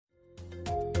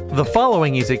The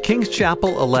following is a Kings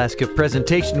Chapel, Alaska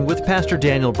presentation with Pastor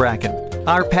Daniel Bracken.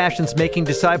 Our passion's making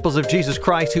disciples of Jesus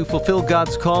Christ who fulfill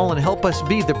God's call and help us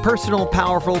be the personal,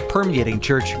 powerful, permeating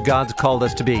church God's called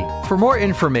us to be. For more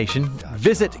information,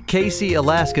 visit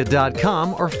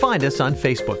kcalaska.com or find us on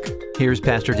Facebook. Here's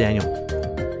Pastor Daniel.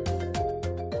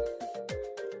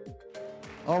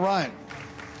 All right.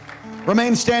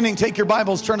 Remain standing. Take your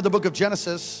Bibles. Turn to the book of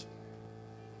Genesis.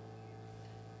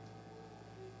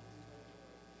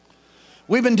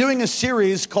 We've been doing a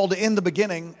series called In the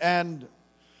Beginning, and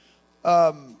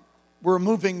we're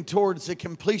moving towards a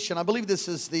completion. I believe this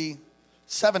is the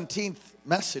 17th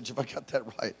message, if I got that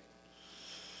right.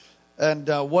 And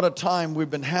what a time we've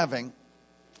been having.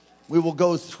 We will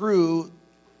go through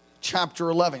chapter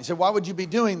 11. You say, why would you be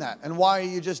doing that? And why are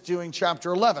you just doing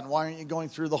chapter 11? Why aren't you going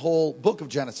through the whole book of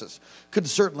Genesis? Could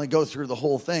certainly go through the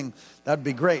whole thing. That'd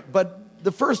be great. But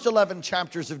the first 11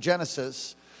 chapters of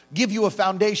Genesis give you a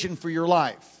foundation for your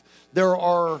life. There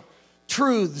are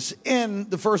truths in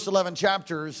the first 11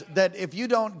 chapters that if you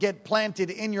don't get planted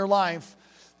in your life,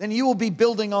 then you will be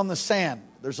building on the sand.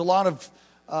 There's a lot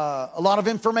of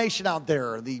information out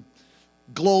there. The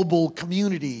global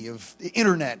community of the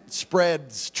internet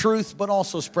spreads truth, but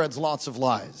also spreads lots of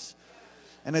lies.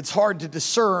 And it's hard to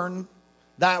discern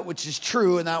that which is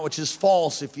true and that which is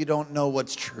false if you don't know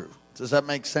what's true. Does that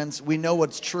make sense? We know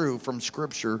what's true from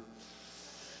Scripture.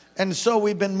 And so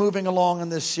we've been moving along in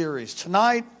this series.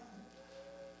 Tonight,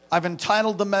 I've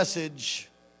entitled the message,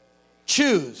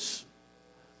 Choose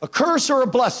a Curse or a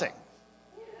Blessing.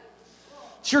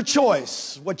 It's your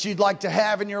choice, what you'd like to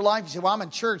have in your life. You say, well, I'm in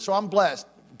church, so I'm blessed.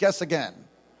 Guess again.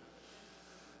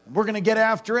 We're going to get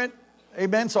after it.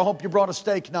 Amen. So I hope you brought a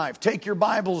steak knife. Take your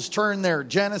Bibles, turn there.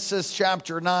 Genesis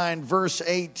chapter 9, verse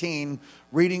 18,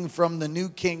 reading from the New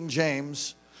King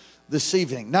James this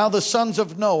evening. Now the sons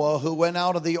of Noah who went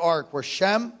out of the ark were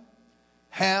Shem,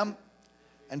 Ham,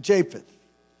 and Japheth.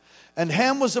 And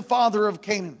Ham was the father of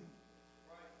Canaan.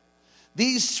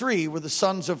 These three were the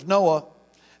sons of Noah,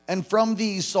 and from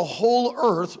these the whole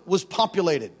earth was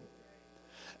populated.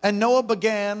 And Noah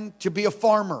began to be a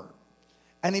farmer,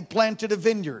 and he planted a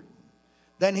vineyard.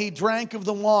 Then he drank of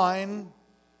the wine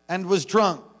and was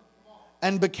drunk,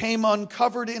 and became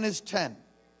uncovered in his tent.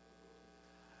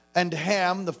 And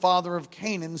Ham, the father of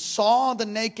Canaan, saw the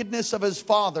nakedness of his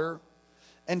father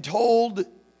and told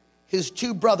his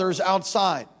two brothers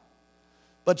outside.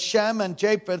 But Shem and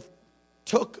Japheth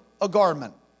took a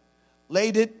garment,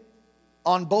 laid it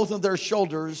on both of their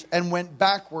shoulders, and went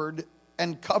backward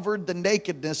and covered the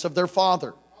nakedness of their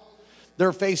father.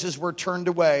 Their faces were turned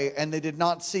away, and they did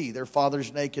not see their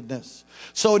father's nakedness.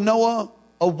 So Noah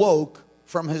awoke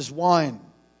from his wine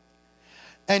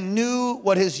and knew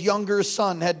what his younger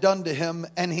son had done to him.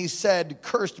 And he said,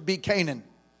 cursed be Canaan,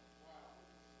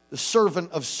 the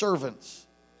servant of servants.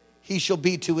 He shall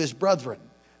be to his brethren.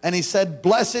 And he said,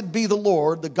 blessed be the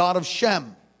Lord, the God of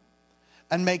Shem,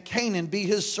 and may Canaan be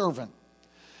his servant.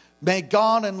 May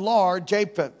God enlarge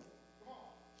Japheth,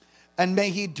 and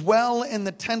may he dwell in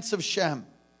the tents of Shem,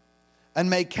 and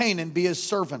may Canaan be his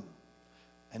servant.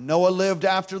 And Noah lived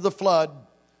after the flood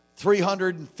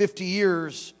 350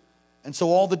 years. And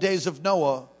so all the days of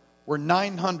Noah were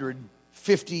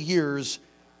 950 years,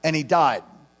 and he died.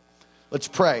 Let's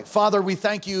pray. Father, we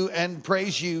thank you and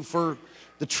praise you for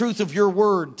the truth of your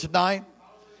word tonight.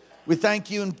 We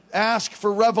thank you and ask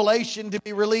for revelation to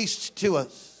be released to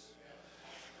us.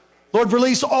 Lord,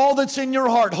 release all that's in your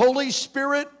heart. Holy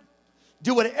Spirit,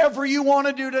 do whatever you want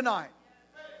to do tonight.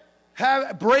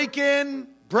 Break in,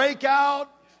 break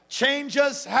out, change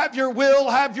us, have your will,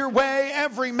 have your way.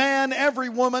 Every man, every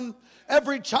woman,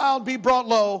 every child be brought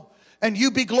low, and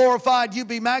you be glorified, you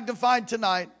be magnified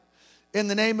tonight. In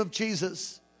the name of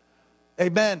Jesus,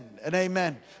 amen and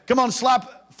amen. Come on,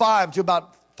 slap five to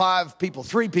about 5 people,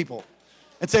 3 people,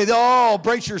 and say, oh,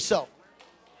 brace yourself.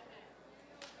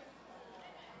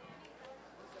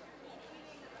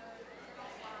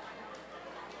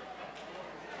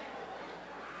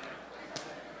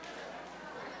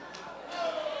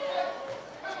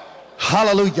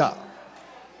 Hallelujah.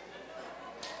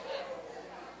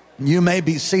 You may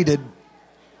be seated.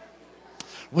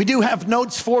 We do have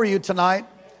notes for you tonight.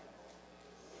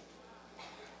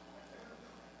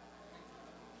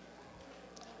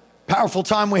 Powerful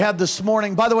time we had this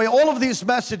morning. By the way, all of these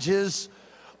messages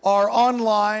are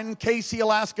online,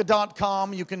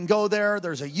 kcalaska.com. You can go there.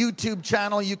 There's a YouTube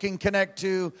channel you can connect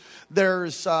to.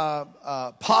 There's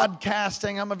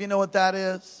podcasting. How many of you know what that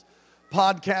is?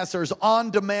 Podcast. There's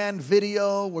on-demand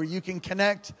video where you can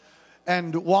connect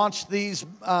and watch these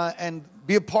and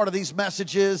be a part of these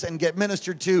messages and get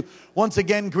ministered to. Once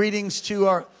again, greetings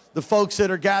to The folks that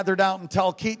are gathered out in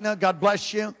Talkeetna, God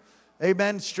bless you.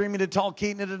 Amen. Streaming to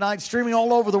Talkeetna tonight. Streaming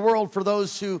all over the world for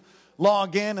those who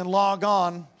log in and log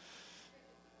on.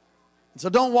 So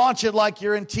don't watch it like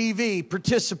you're in TV.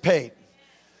 Participate.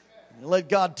 Let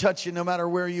God touch you no matter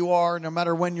where you are, no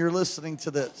matter when you're listening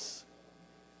to this.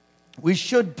 We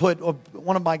should put,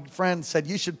 one of my friends said,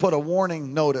 you should put a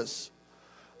warning notice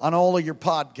on all of your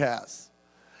podcasts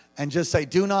and just say,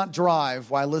 do not drive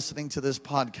while listening to this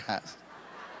podcast.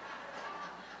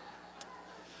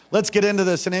 Let's get into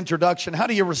this, an introduction. How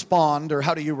do you respond or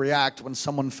how do you react when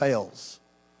someone fails?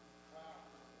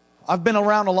 I've been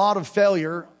around a lot of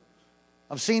failure.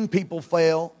 I've seen people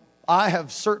fail. I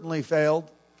have certainly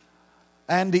failed.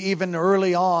 And even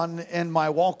early on in my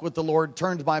walk with the Lord,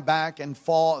 turned my back and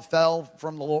fell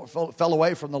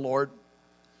away from the Lord.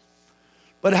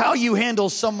 But how you handle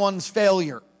someone's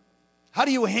failure? How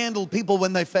do you handle people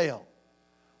when they fail?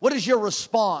 What is your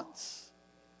response?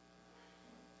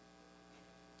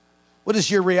 What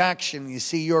is your reaction? You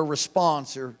see, your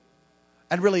response, and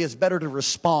really it's better to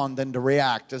respond than to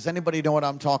react. Does anybody know what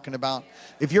I'm talking about?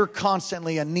 If you're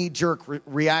constantly a knee-jerk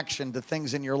reaction to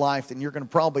things in your life, then you're going to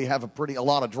probably have a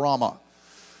lot of drama.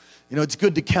 You know, it's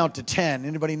good to count to 10.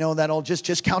 Anybody know that?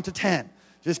 Just count to 10.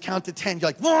 Just count to 10. You're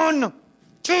like, 1,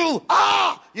 2,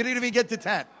 You didn't even get to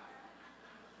 10.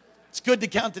 It's good to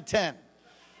count to 10.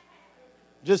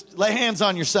 Just lay hands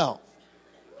on yourself.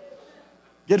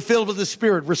 Get filled with the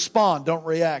Spirit. Respond, don't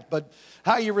react. But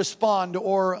how you respond,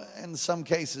 or in some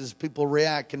cases, people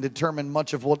react, can determine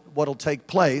much of what will take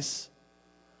place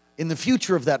in the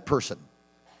future of that person.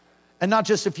 And not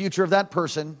just the future of that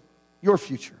person, your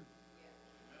future.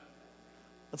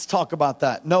 Let's talk about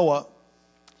that. Noah's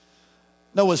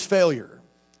failure.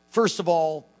 First of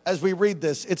all, as we read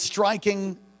this, it's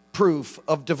striking proof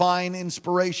of divine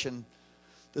inspiration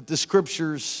that the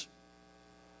scriptures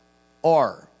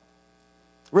are.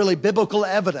 Really biblical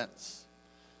evidence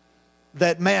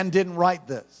that man didn't write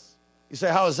this. You say,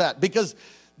 how is that? Because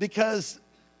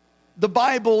the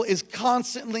Bible is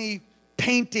constantly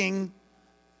painting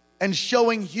and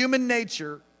showing human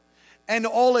nature and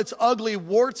all its ugly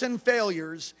warts and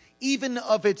failures, even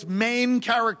of its main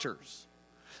characters.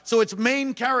 So its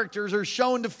main characters are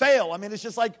shown to fail. I mean, it's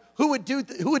just like, who would do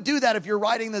that if you're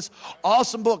writing this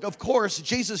awesome book? Of course,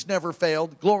 Jesus never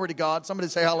failed. Glory to God. Somebody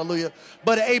say hallelujah.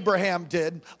 But Abraham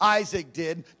did. Isaac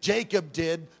did. Jacob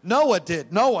did. Noah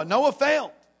did. Noah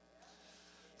failed.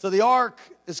 So the ark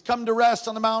has come to rest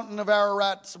on the mountain of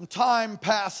Ararat. Some time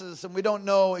passes, and we don't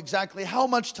know exactly how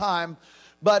much time,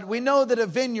 but we know that a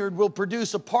vineyard will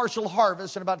produce a partial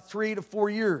harvest in about 3 to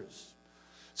 4 years.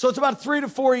 So it's about 3 to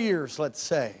 4 years, let's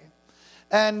say.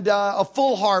 And a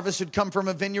full harvest would come from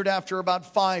a vineyard after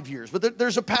about 5 years. But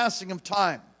there's a passing of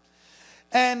time.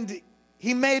 And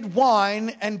he made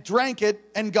wine and drank it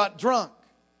and got drunk.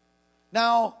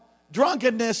 Now,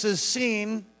 drunkenness is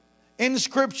seen in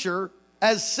Scripture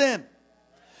as sin.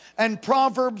 And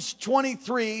Proverbs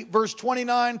 23, verse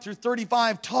 29 through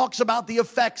 35 talks about the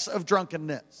effects of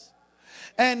drunkenness.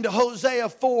 And Hosea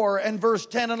 4 and verse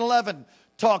 10 and 11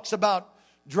 talks about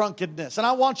drunkenness. And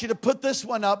I want you to put this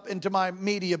one up into my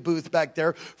media booth back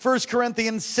there. 1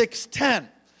 Corinthians 6:10.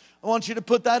 I want you to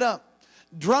put that up.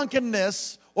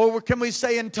 Drunkenness, or can we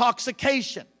say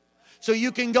intoxication? So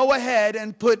you can go ahead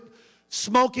and put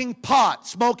smoking pot,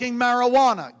 smoking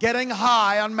marijuana, getting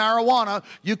high on marijuana,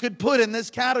 you could put in this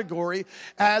category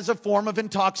as a form of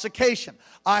intoxication.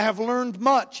 I have learned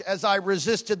much as I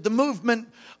resisted the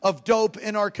movement of dope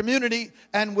in our community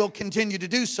and will continue to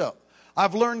do so.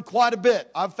 I've learned quite a bit.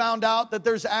 I've found out that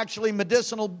there's actually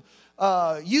medicinal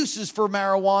uses for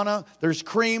marijuana. There's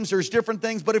creams, there's different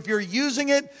things. But if you're using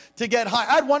it to get high,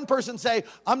 I had one person say,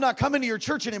 I'm not coming to your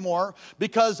church anymore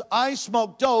because I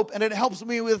smoke dope and it helps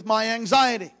me with my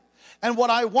anxiety. And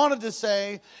what I wanted to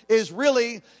say is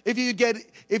really, if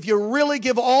you really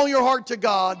give all your heart to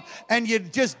God and you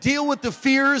just deal with the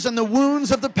fears and the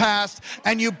wounds of the past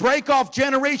and you break off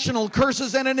generational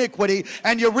curses and iniquity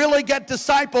and you really get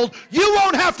discipled, you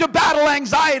won't have to battle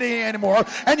anxiety anymore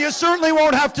and you certainly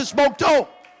won't have to smoke dope.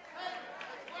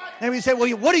 And we say,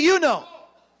 well, what do you know?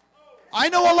 I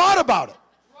know a lot about it.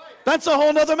 That's a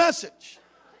whole nother message.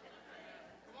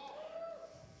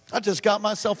 I just got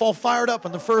myself all fired up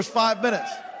in the first 5 minutes.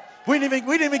 We didn't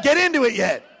even get into it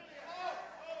yet.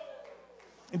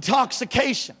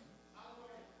 Intoxication.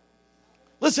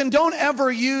 Listen, don't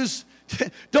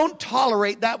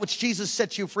tolerate that which Jesus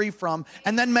set you free from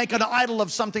and then make an idol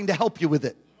of something to help you with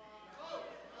it.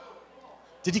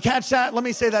 Did you catch that? Let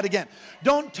me say that again.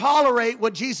 Don't tolerate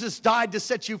what Jesus died to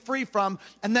set you free from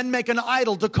and then make an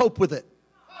idol to cope with it.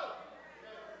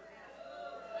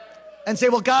 and say,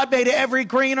 well, God made every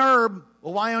green herb.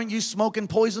 Well, why aren't you smoking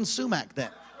poison sumac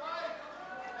then?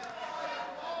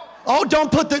 Oh,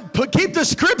 don't keep the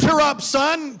scripture up,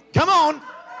 son. Come on.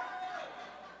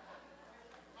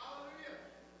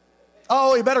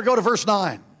 Oh, you better go to verse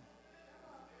 9.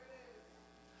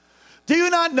 Do you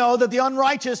not know that the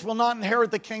unrighteous will not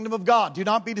inherit the kingdom of God? Do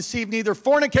not be deceived, neither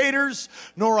fornicators,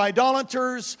 nor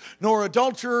idolaters, nor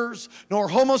adulterers, nor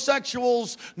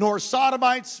homosexuals, nor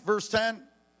sodomites, verse 10,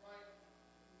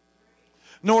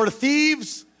 nor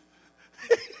thieves.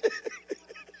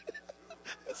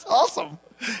 It's awesome.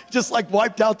 Just like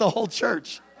wiped out the whole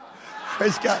church.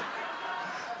 Praise God.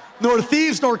 Nor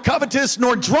thieves, nor covetous,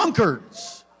 nor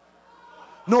drunkards,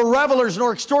 nor revelers,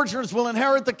 nor extortioners will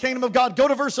inherit the kingdom of God. Go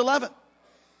to verse 11.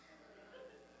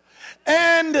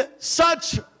 And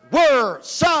such were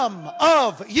some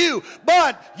of you,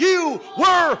 but you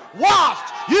were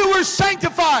washed, you were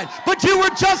sanctified, but you were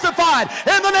justified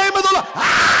in the name of the Lord.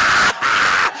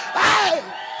 Hey,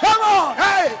 come on,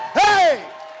 hey, hey.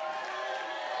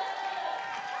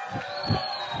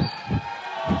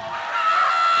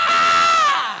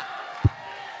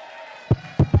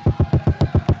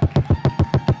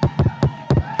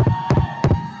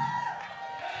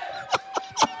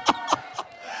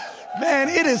 Man,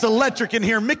 it is electric in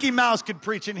here. Mickey Mouse could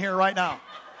preach in here right now.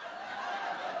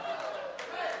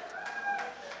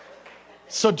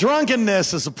 So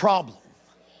drunkenness is a problem.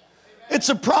 It's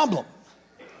a problem.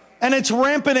 And it's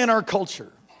rampant in our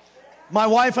culture. My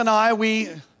wife and I, I'm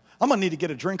going to need to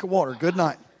get a drink of water. Good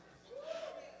night.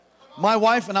 My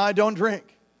wife and I don't drink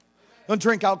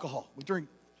alcohol. We drink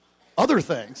other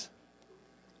things.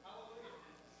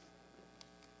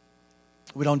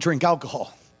 We don't drink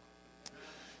alcohol.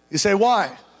 You say,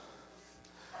 why?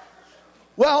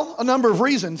 Well, a number of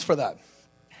reasons for that.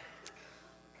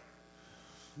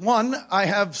 One, I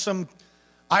have some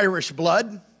Irish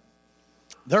blood.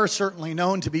 They're certainly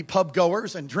known to be pub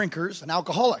goers and drinkers and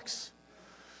alcoholics.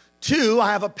 Two,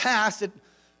 I have a past that,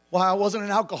 while I wasn't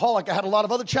an alcoholic, I had a lot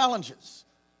of other challenges.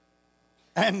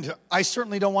 And I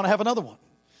certainly don't want to have another one.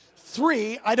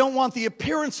 Three, I don't want the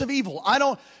appearance of evil. I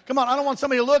don't want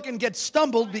somebody to look and get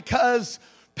stumbled because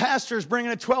pastor's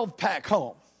bringing a 12-pack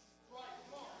home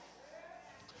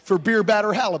for beer,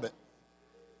 batter, halibut.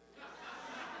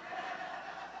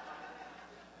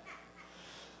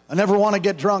 I never want to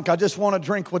get drunk. I just want to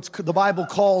drink what the Bible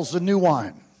calls the new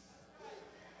wine.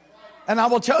 And I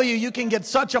will tell you, you can get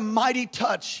such a mighty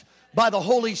touch by the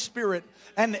Holy Spirit,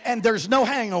 and there's no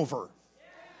hangover.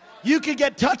 You can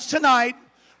get touched tonight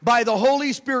by the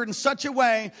Holy Spirit in such a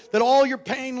way that all your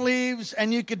pain leaves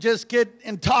and you could just get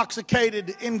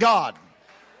intoxicated in God.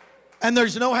 And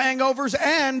there's no hangovers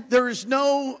and there's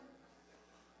no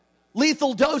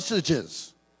lethal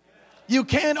dosages. You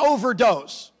can't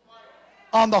overdose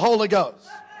on the Holy Ghost.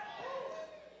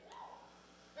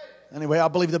 Anyway, I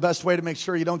believe the best way to make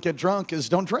sure you don't get drunk is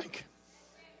don't drink.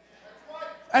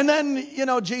 And then,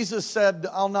 Jesus said,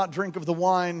 I'll not drink of the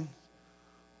wine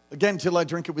again till I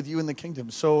drink it with you in the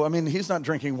kingdom. So, he's not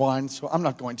drinking wine, so I'm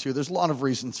not going to. There's a lot of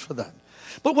reasons for that.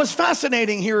 But what's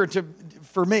fascinating here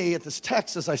for me at this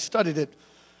text as I studied it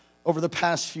over the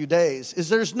past few days is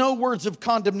there's no words of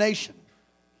condemnation.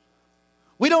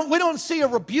 We don't see a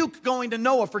rebuke going to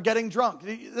Noah for getting drunk.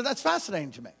 That's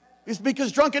fascinating to me. It's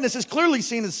because drunkenness is clearly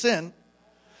seen as sin.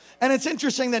 And it's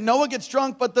interesting that Noah gets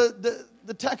drunk, but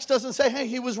the text doesn't say, hey,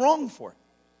 he was wrong for it.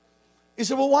 He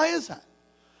said, well, why is that?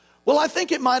 Well, I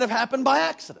think it might have happened by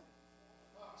accident.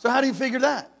 So how do you figure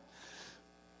that?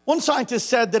 One scientist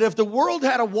said that if the world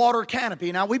had a water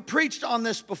canopy, now we preached on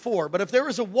this before, but if there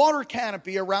was a water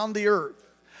canopy around the earth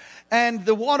and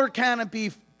the water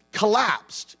canopy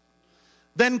collapsed,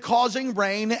 then causing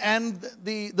rain and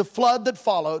the flood that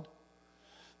followed,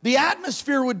 the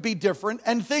atmosphere would be different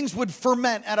and things would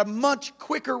ferment at a much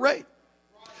quicker rate.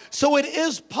 So it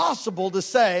is possible to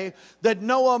say that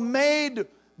Noah made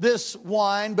this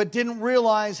wine, but didn't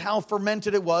realize how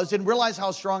fermented it was, didn't realize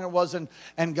how strong it was,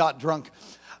 and got drunk.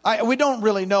 We don't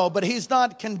really know, but he's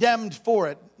not condemned for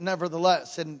it,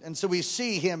 nevertheless. And so we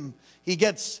see him, he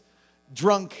gets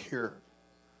drunk here.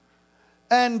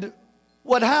 And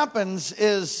what happens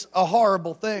is a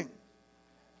horrible thing.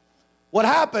 What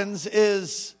happens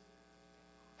is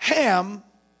Ham,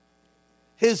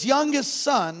 his youngest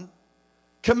son,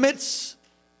 commits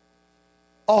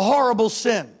a horrible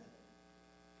sin.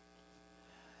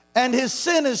 And his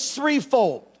sin is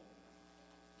threefold.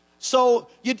 So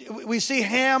we see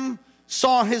Ham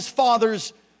saw his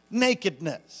father's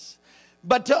nakedness.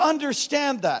 But to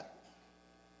understand that,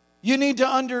 you need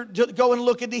to go and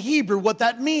look at the Hebrew, what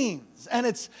that means. And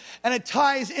it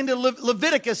ties into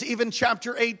Leviticus, even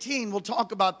chapter 18. We'll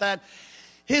talk about that.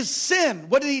 his sin.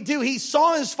 What did he do? He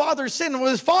saw his father's sin.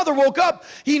 When his father woke up,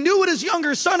 he knew what his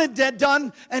younger son had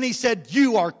done, and he said,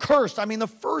 you are cursed. I mean, the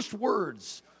first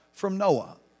words from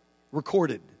Noah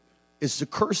recorded is the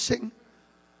cursing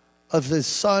of his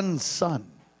son's son,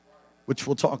 which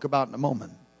we'll talk about in a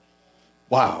moment.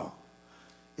 Wow.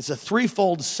 It's a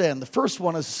threefold sin. The first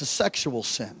one is a sexual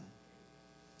sin.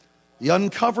 The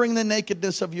uncovering the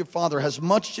nakedness of your father has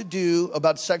much to do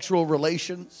about sexual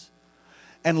relations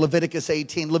and Leviticus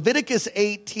 18. Leviticus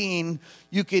 18,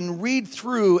 you can read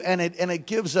through and it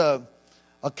gives a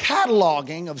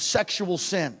cataloging of sexual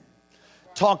sin.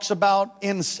 Talks about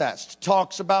incest,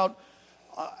 talks about,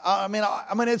 I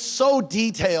mean, it's so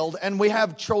detailed, and we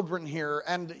have children here,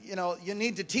 and you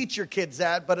need to teach your kids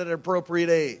that, but at an appropriate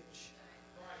age.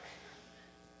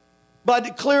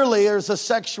 But clearly there's a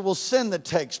sexual sin that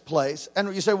takes place.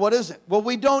 And you say, what is it? Well,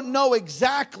 we don't know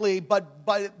exactly, but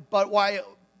what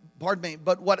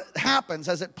happens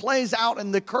as it plays out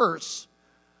in the curse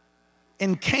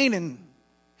in Canaan,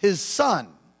 his son,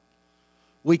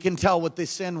 we can tell what the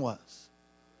sin was.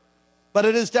 But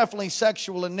it is definitely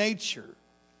sexual in nature.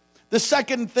 The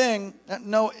second thing,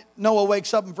 Noah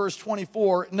wakes up in verse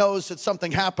 24, knows that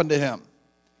something happened to him.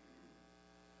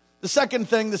 The second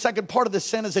thing, the second part of the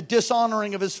sin is a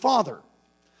dishonoring of his father.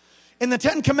 In the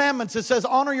 10 Commandments, it says,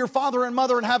 honor your father and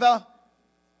mother and have a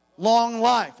long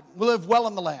life. Live well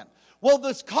in the land. Well,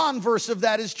 this converse of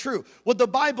that is true. What the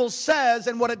Bible says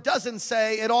and what it doesn't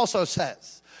say, it also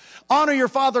says. Honor your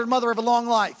father and mother, have a long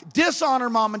life. Dishonor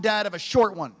mom and dad, have a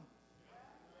short one.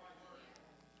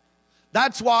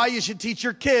 That's why you should teach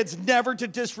your kids never to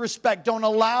disrespect. Don't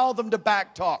allow them to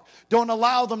backtalk. Don't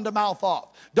allow them to mouth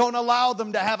off. Don't allow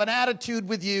them to have an attitude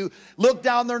with you, look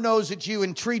down their nose at you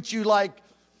and treat you like,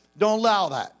 don't allow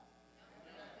that.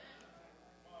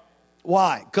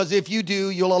 Why? Because if you do,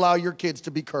 you'll allow your kids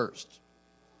to be cursed.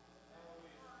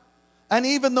 And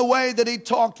even the way that he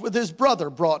talked with his brother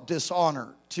brought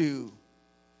dishonor to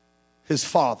his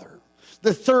father.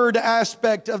 The third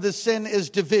aspect of the sin is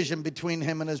division between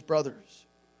him and his brothers.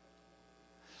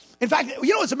 In fact,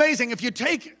 what's amazing? If you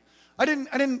take, I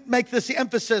didn't make this the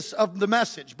emphasis of the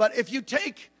message, but if you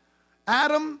take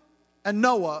Adam and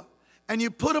Noah and you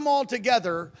put them all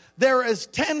together, there is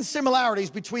 10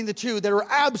 similarities between the two that are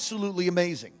absolutely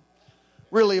amazing.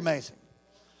 Really amazing.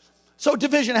 So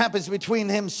division happens between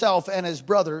himself and his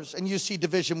brothers, and you see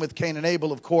division with Cain and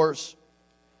Abel, of course.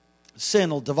 Sin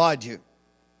will divide you.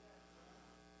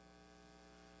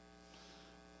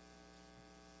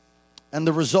 And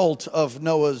the result of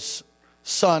Noah's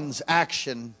son's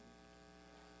action,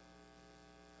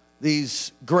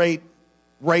 these great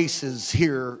races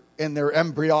here in their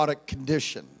embryonic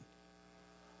condition,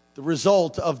 the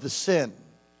result of the sin.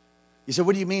 You say,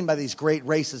 what do you mean by these great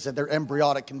races in their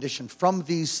embryonic condition? From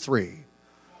these three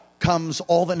comes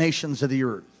all the nations of the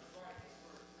earth.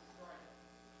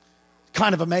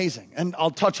 Kind of amazing. And I'll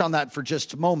touch on that for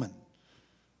just a moment.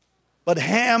 But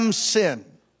Ham's sin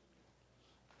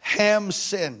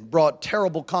brought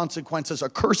terrible consequences. A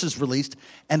curse is released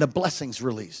and a blessing's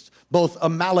released. Both a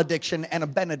malediction and a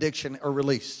benediction are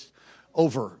released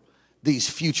over these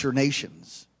future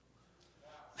nations.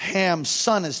 Ham's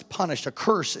son is punished. A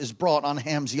curse is brought on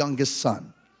Ham's youngest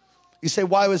son. You say,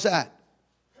 why was that?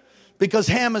 Because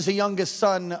Ham is the youngest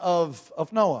son of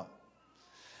Noah.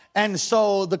 And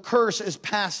so the curse is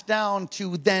passed down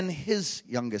to then his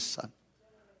youngest son,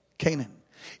 Canaan.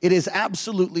 It is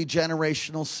absolutely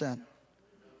generational sin.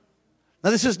 Now,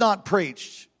 this is not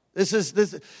preached. This is.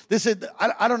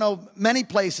 I don't know. Many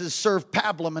places serve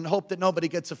pablum and hope that nobody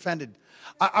gets offended.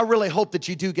 I really hope that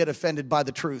you do get offended by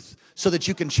the truth so that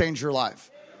you can change your life.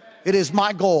 It is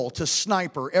my goal to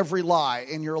sniper every lie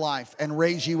in your life and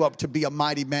raise you up to be a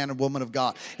mighty man and woman of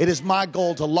God. It is my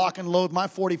goal to lock and load my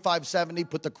 4570,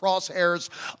 put the crosshairs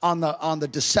on the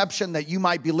deception that you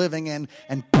might be living in,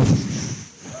 and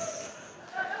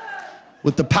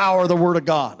with the power of the Word of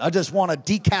God. I just want to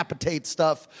decapitate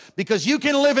stuff because you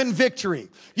can live in victory.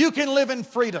 You can live in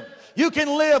freedom. You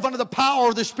can live under the power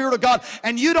of the Spirit of God,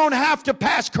 and you don't have to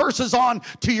pass curses on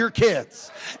to your kids.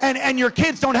 And your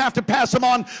kids don't have to pass them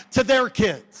on to their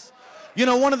kids. You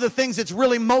know, one of the things that's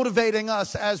really motivating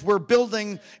us as we're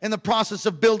building, in the process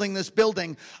of building this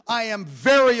building, I am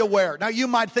very aware. Now, you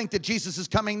might think that Jesus is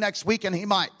coming next week, and he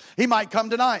might come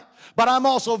tonight. But I'm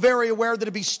also very aware that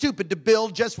it'd be stupid to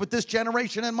build just with this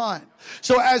generation in mind.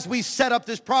 So as we set up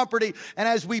this property and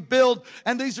as we build,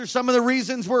 and these are some of the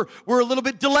reasons we're a little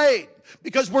bit delayed.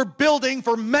 because we're building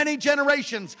for many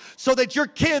generations so that your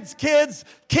kids,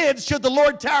 should the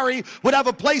Lord tarry, would have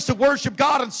a place to worship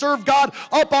God and serve God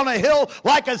up on a hill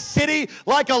like a city,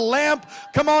 like a lamp.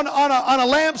 Come on a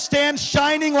lampstand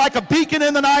shining like a beacon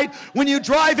in the night. When you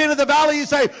drive into the valley, you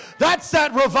say, that's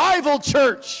that revival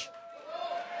church.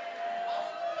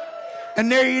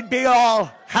 And there you'd be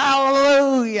all,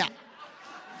 hallelujah.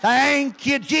 Thank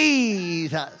you,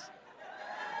 Jesus.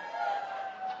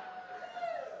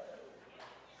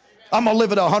 I'm going to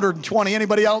live at 120.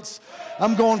 Anybody else?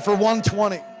 I'm going for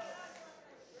 120.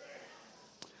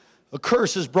 A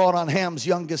curse is brought on Ham's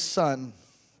youngest son.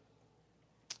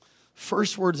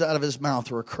 First words out of his mouth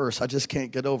were a curse. I just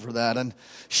can't get over that. And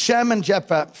Shem and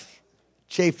Japheth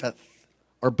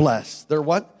are blessed. They're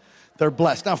what? They're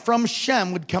blessed. Now from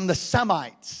Shem would come the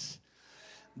Semites.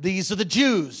 These are the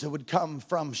Jews that would come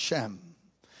from Shem.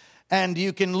 And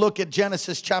you can look at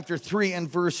Genesis chapter 3 and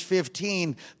verse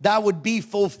 15. That would be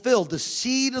fulfilled. The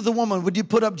seed of the woman. Would you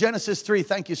put up Genesis 3?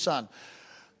 Thank you, son.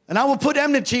 And I will put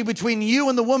enmity between you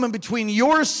and the woman, between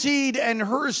your seed and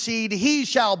her seed. He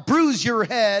shall bruise your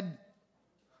head.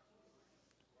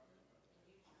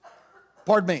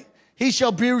 Pardon me. He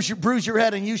shall bruise your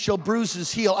head, and you shall bruise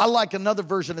his heel. I like another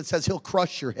version that says he'll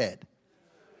crush your head.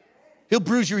 He'll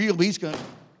bruise your heel, but he's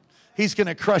going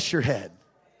to crush your head.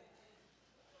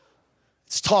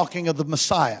 It's talking of the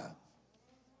Messiah.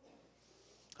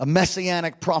 A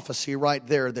messianic prophecy right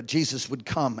there that Jesus would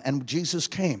come. And Jesus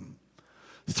came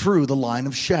through the line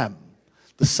of Shem,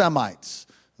 the Semites,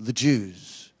 the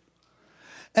Jews.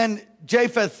 And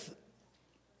Japheth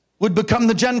would become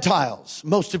the Gentiles.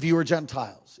 Most of you are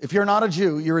Gentiles. If you're not a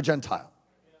Jew, you're a Gentile.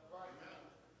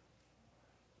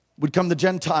 Would come the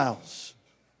Gentiles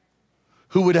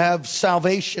who would have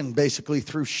salvation basically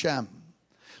through Shem.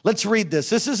 Let's read this.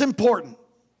 This is important.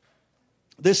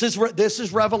 This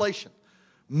is revelation.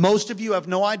 Most of you have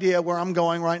no idea where I'm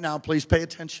going right now. Please pay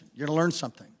attention. You're going to learn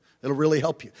something. It'll really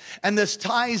help you. And this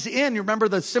ties in. You remember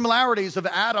the similarities of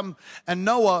Adam and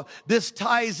Noah. This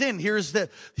ties in. Here's the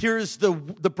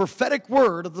prophetic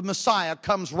word of the Messiah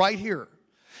comes right here.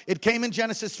 It came in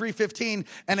Genesis 3:15,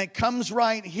 and it comes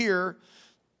right here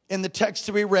in the text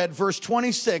that we read, verse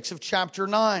 26 of chapter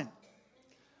 9.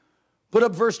 Put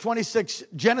up verse 26,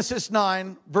 Genesis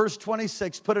 9, verse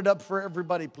 26. Put it up for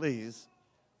everybody, please.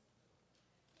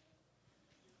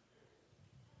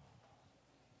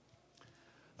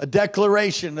 A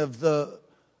declaration of the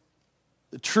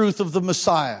truth of the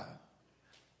Messiah.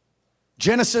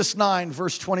 Genesis 9,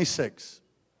 verse 26.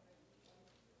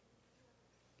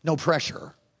 No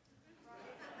pressure.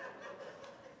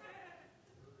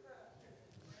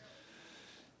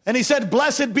 And he said,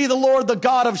 blessed be the Lord, the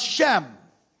God of Shem,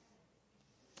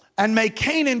 and may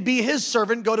Canaan be his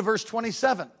servant. Go to verse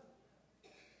 27.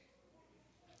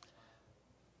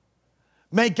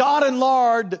 May God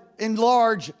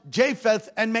enlarge Japheth,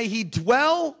 and may he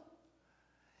dwell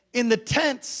in the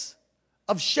tents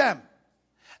of Shem,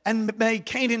 and may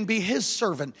Canaan be his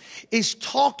servant. Is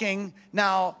talking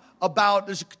now about,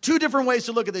 there's two different ways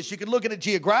to look at this. You can look at it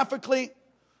geographically,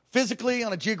 physically,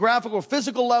 on a geographical or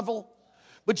physical level,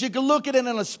 but you can look at it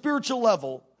on a spiritual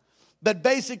level, that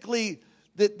basically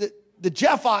the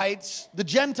Japhites, the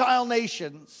Gentile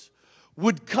nations,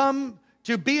 would come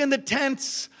to be in the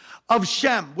tents of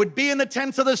Shem, would be in the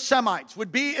tents of the Semites,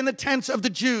 would be in the tents of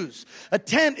the Jews. A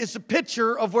tent is a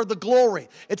picture of where the glory.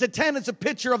 It's a tent is a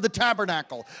picture of the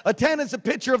tabernacle. A tent is a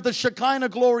picture of the Shekinah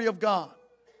glory of God.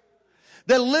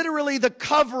 That literally the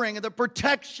covering and the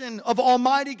protection of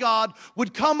Almighty God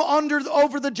would come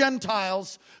over the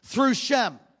Gentiles through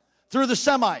Shem, through the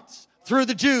Semites, through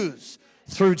the Jews,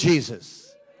 through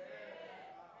Jesus.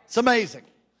 It's amazing.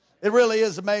 It really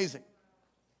is amazing.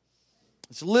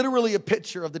 It's literally a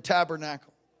picture of the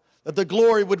tabernacle, that the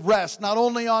glory would rest not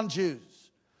only on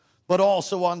Jews, but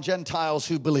also on Gentiles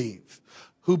who believe.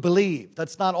 Who believe.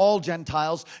 That's not all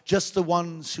Gentiles, just the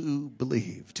ones who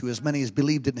believe. To as many as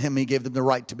believed in him, he gave them the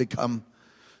right to become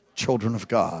children of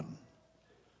God.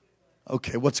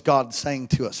 Okay, what's God saying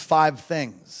to us? 5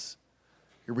 things.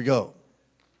 Here we go.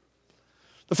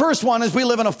 The first one is we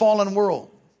live in a fallen world.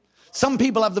 Some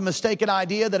people have the mistaken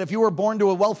idea that if you were born to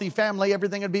a wealthy family,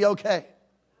 everything would be okay.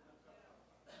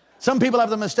 Some people have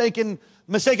the mistaken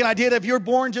idea that if you're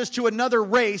born just to another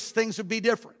race, things would be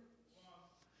different.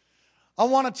 I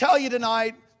want to tell you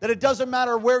tonight that it doesn't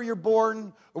matter where you're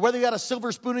born or whether you had a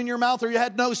silver spoon in your mouth or you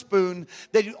had no spoon,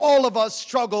 that all of us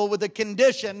struggle with a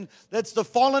condition that's the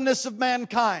fallenness of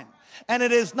mankind. And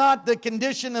it is not the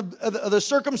condition of the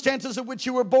circumstances in which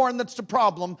you were born that's the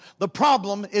problem. The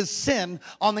problem is sin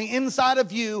on the inside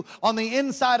of you, on the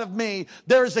inside of me.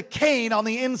 There's a Cain on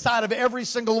the inside of every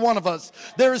single one of us.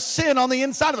 There's sin on the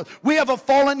inside of us. We have a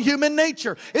fallen human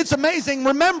nature. It's amazing.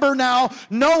 Remember now,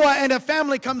 Noah and a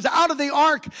family comes out of the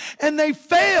ark and they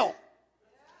fail.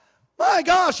 My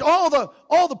gosh, all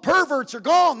the perverts are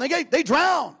gone. They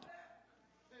drowned.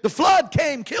 The flood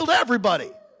came, killed everybody.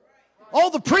 All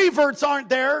the preverts aren't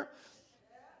there.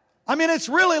 I mean, it's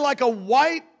really like a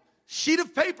white sheet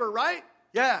of paper, right?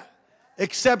 Yeah.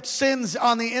 Except sin's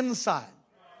on the inside.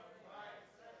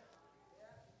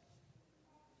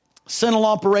 Sin will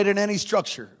operate in any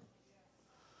structure.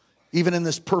 Even in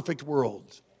this perfect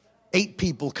world. 8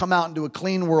 people come out into a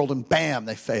clean world and bam,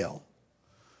 they fail.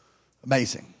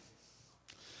 Amazing.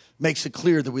 Makes it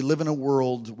clear that we live in a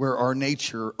world where our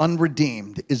nature,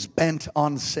 unredeemed, is bent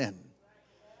on sin.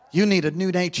 You need a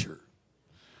new nature.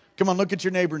 Come on, look at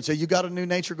your neighbor and say, you got a new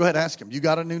nature? Go ahead, ask him. You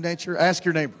got a new nature? Ask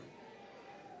your neighbor.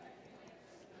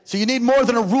 So you need more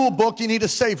than a rule book. You need a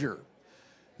savior.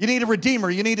 You need a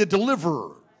redeemer. You need a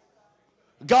deliverer.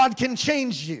 God can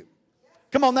change you.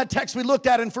 Come on, that text we looked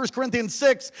at in 1 Corinthians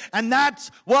 6, and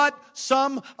that's what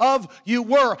some of you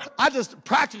were. I just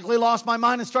practically lost my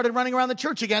mind and started running around the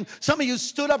church again. Some of you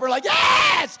stood up and were like,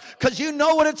 yes! Because you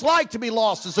know what it's like to be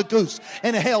lost as a goose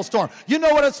in a hailstorm. You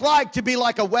know what it's like to be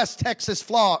like a West Texas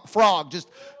frog.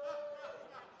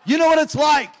 You know what it's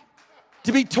like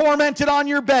to be tormented on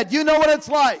your bed. You know what it's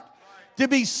like to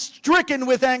be stricken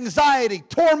with anxiety,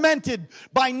 tormented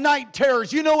by night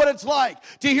terrors. You know what it's like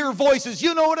to hear voices.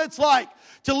 You know what it's like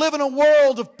to live in a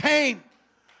world of pain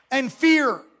and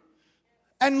fear.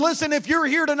 And listen, if you're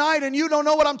here tonight and you don't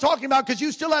know what I'm talking about because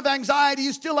you still have anxiety,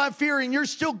 you still have fear, and you're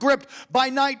still gripped by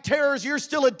night terrors, you're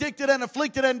still addicted and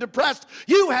afflicted and depressed,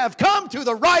 you have come to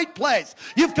the right place.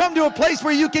 You've come to a place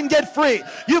where you can get free.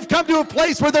 You've come to a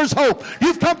place where there's hope.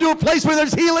 You've come to a place where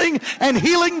there's healing and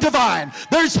healing divine.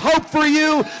 There's hope for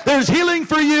you. There's healing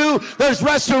for you. There's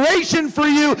restoration for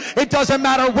you. It doesn't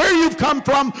matter where you've come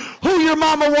from, who your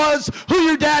mama was, who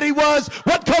your daddy was,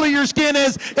 what color your skin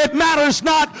is. It matters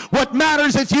not. What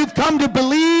matters if you've come to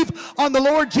believe on the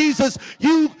Lord Jesus,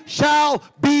 you shall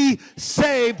be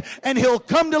saved, and he'll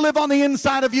come to live on the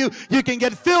inside of you. You can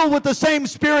get filled with the same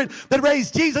Spirit that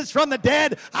raised Jesus from the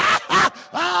dead.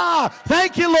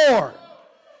 Thank you, Lord.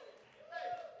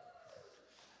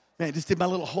 Man, just did my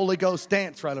little Holy Ghost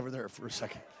dance right over there for a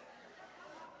second.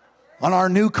 On our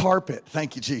new carpet.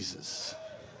 Thank you, Jesus.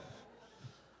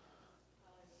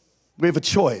 We have a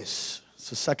choice. It's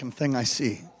the second thing I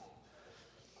see.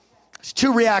 There's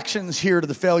 2 reactions here to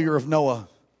the failure of Noah.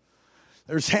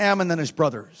 There's Ham and then his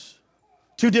brothers.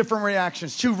 2 different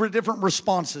reactions, 2 different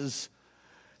responses.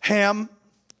 Ham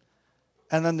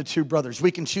and then the 2 brothers. We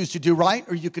can choose to do right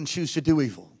or you can choose to do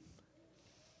evil.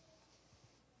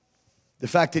 The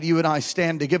fact that you and I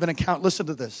stand to give an account, listen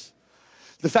to this.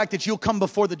 The fact that you'll come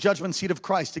before the judgment seat of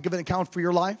Christ to give an account for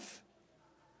your life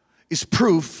is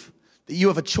proof that you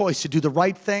have a choice to do the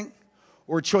right thing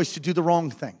or a choice to do the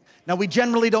wrong thing. Now, we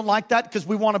generally don't like that because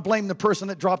we want to blame the person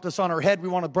that dropped us on our head. We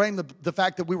want to blame the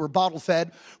fact that we were bottle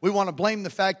fed. We want to blame the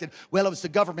fact that, well, it was the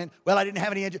government. Well, I didn't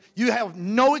have any. You have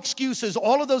no excuses.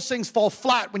 All of those things fall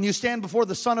flat when you stand before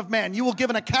the Son of Man. You will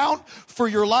give an account for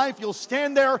your life. You'll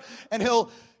stand there and he'll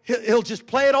just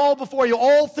play it all before you.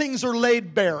 All things are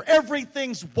laid bare.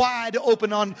 Everything's wide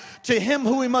open on to him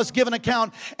who we must give an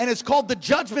account. And it's called the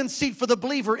judgment seat for the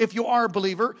believer. If you are a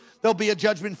believer, there'll be a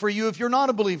judgment for you if you're not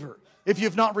a believer. If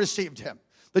you've not received him.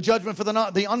 The judgment for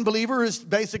the unbeliever is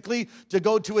basically to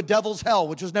go to a devil's hell,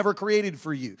 which was never created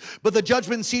for you. But the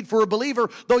judgment seat for a believer,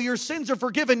 though your sins are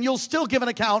forgiven, you'll still give an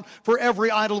account for every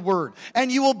idle word.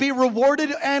 And you will be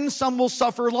rewarded, and some will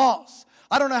suffer loss.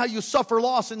 I don't know how you suffer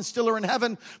loss and still are in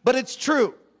heaven, but it's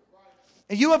true.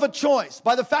 And you have a choice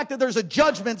by the fact that there's a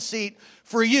judgment seat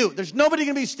for you. There's nobody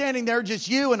going to be standing there, just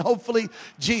you and hopefully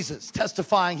Jesus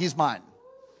testifying he's mine.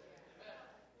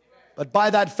 But by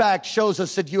that fact shows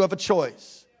us that you have a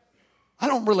choice. I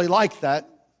don't really like that.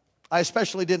 I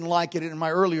especially didn't like it in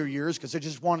my earlier years because I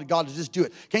just wanted God to just do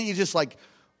it. Can't you just like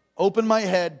open my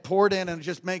head, pour it in, and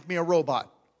just make me a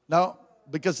robot? No,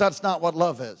 because that's not what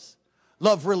love is.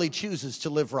 Love really chooses to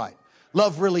live right.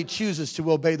 Love really chooses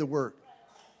to obey the word.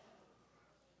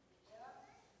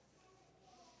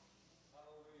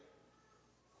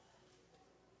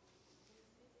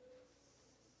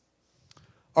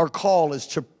 Our call is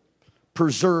to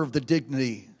preserve the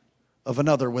dignity of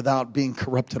another without being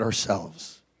corrupted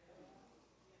ourselves.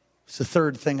 It's the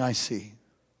third thing I see.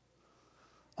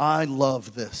 I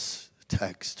love this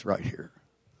text right here.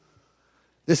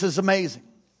 This is amazing.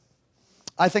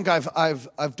 I think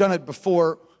I've done it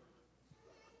before.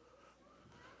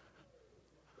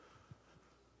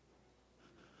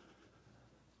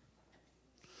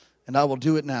 And I will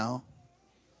do it now.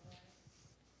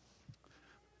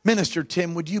 Minister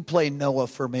Tim, would you play Noah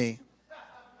for me?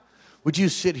 Would you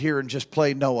sit here and just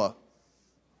play Noah?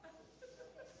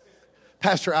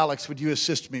 Pastor Alex, would you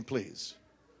assist me, please?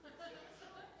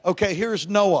 Okay, here's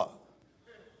Noah.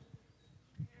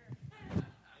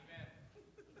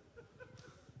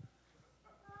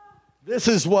 This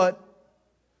is what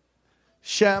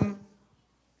Shem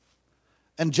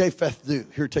and Japheth do.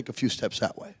 Here, take a few steps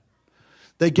that way.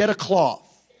 They get a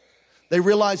cloth. They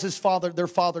realize their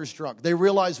father's drunk. They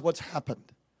realize what's happened.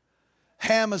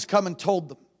 Ham has come and told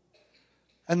them.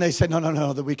 And they say,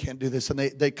 no, that we can't do this. And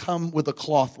they come with a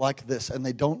cloth like this, and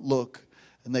they don't look.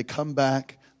 And they come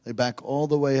back. They back all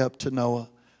the way up to Noah.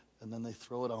 And then they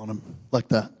throw it on him like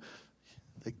that.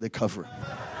 They cover him.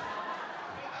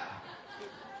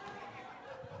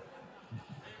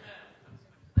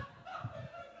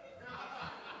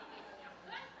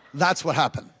 That's what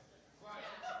happened.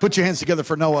 Put your hands together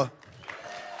for Noah.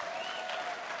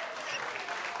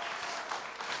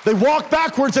 They walk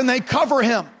backwards and they cover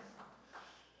him.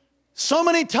 So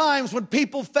many times when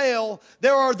people fail,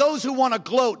 there are those who want to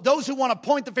gloat, those who want to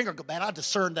point the finger. Man, I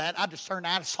discerned that. I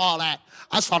saw that.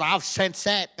 I sensed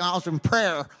that. And I was in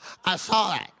prayer. I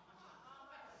saw that.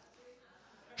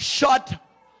 Shut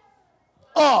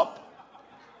up.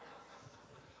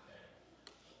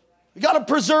 You got to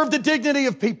preserve the dignity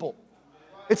of people.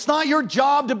 It's not your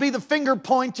job to be the finger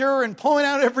pointer and point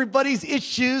out everybody's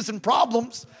issues and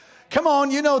problems. Come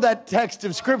on, you know that text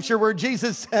of scripture where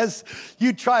Jesus says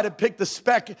you try to pick the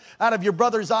speck out of your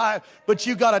brother's eye, but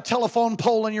you got a telephone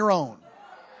pole in your own.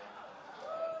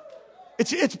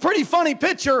 It's a pretty funny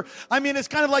picture. I mean, it's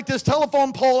kind of like this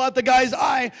telephone pole out the guy's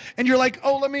eye, and you're like,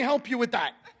 oh, let me help you with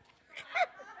that.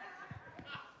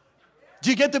 Do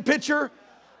you get the picture?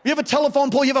 You have a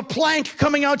telephone pole, you have a plank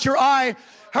coming out your eye.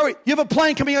 Hurry, you have a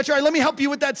plank coming out your eye. Let me help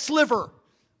you with that sliver.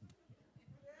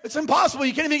 It's impossible.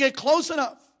 You can't even get close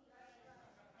enough.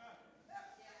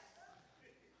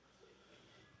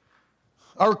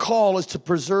 Our call is to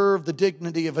preserve the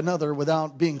dignity of another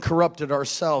without being corrupted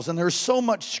ourselves. And there's so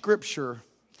much scripture.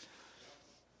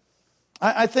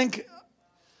 I think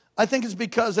it's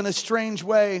because in a strange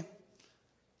way,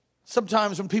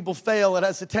 sometimes when people fail, it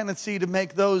has a tendency to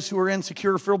make those who are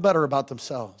insecure feel better about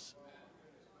themselves.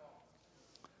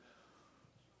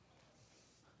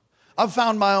 I've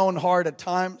found my own heart at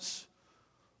times.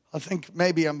 I think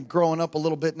maybe I'm growing up a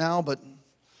little bit now, but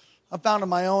I've found in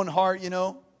my own heart,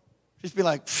 just be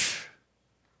like, pfft,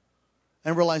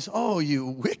 and realize, oh, you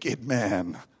wicked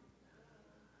man.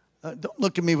 Don't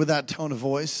look at me with that tone of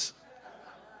voice.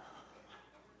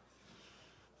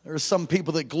 There are some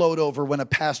people that gloat over when a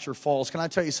pastor falls. Can I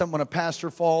tell you something? When a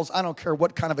pastor falls, I don't care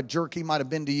what kind of a jerk he might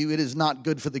have been to you. It is not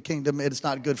good for the kingdom. It's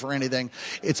not good for anything.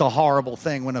 It's a horrible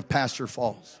thing when a pastor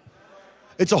falls.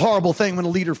 It's a horrible thing when a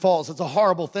leader falls. It's a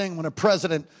horrible thing when a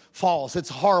president falls.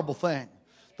 It's a horrible thing.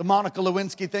 The Monica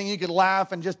Lewinsky thing, you could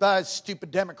laugh and just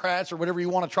stupid Democrats or whatever you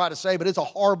want to try to say, but it's a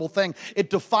horrible thing. It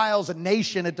defiles a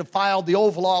nation. It defiled the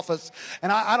Oval Office.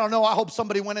 And I don't know, I hope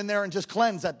somebody went in there and just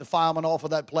cleansed that defilement off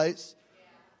of that place.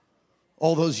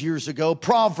 All those years ago.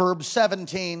 Proverbs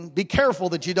 17, be careful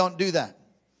that you don't do that.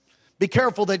 Be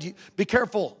careful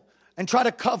and try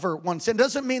to cover one sin.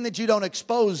 Doesn't mean that you don't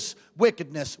expose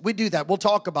wickedness. We do that. We'll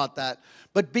talk about that.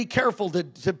 But be careful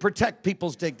to protect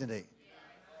people's dignity.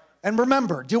 And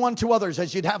remember, do unto others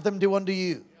as you'd have them do unto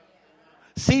you.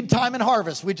 Seed time and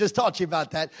harvest. We just taught you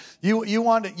about that. You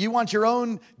want your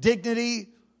own dignity,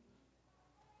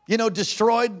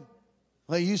 destroyed.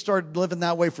 Well, you start living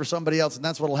that way for somebody else, and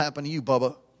that's what will happen to you,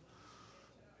 Bubba.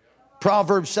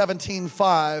 Proverbs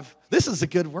 17:5. This is a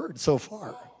good word so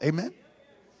far. Amen.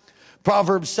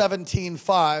 Proverbs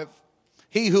 17:5.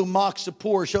 He who mocks the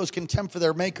poor shows contempt for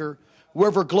their maker.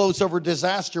 Whoever gloats over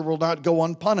disaster will not go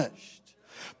unpunished.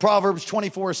 Proverbs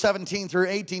 24:17 through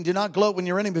 18. Do not gloat when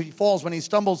your enemy falls, when he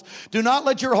stumbles. Do not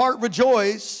let your heart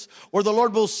rejoice, or the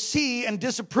Lord will see and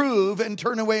disapprove and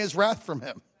turn away his wrath from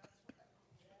him.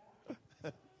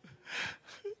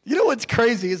 You know what's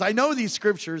crazy is I know these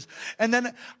scriptures, and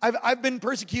then I've been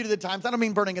persecuted at times. I don't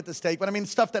mean burning at the stake, but I mean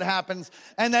stuff that happens.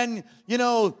 And then,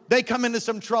 they come into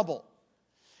some trouble.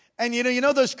 And you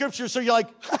know those scriptures, so you're like,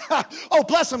 oh,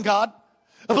 bless them, God.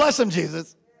 Bless them,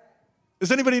 Jesus.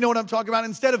 Does anybody know what I'm talking about?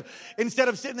 Instead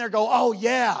of sitting there go, oh,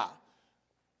 yeah.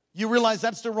 You realize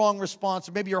that's the wrong response.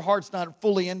 Or maybe your heart's not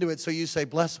fully into it, so you say,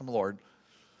 bless them, Lord.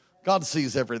 God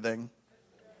sees everything.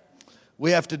 We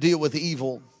have to deal with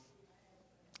evil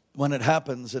when it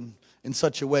happens, and in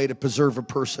such a way to preserve a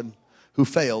person who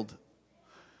failed.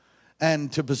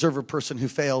 And to preserve a person who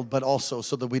failed, but also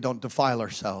so that we don't defile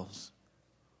ourselves.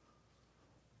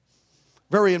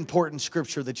 Very important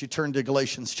scripture that you turn to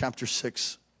Galatians chapter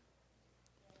 6.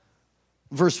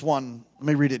 Verse 1, let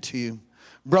me read it to you.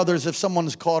 Brothers, if someone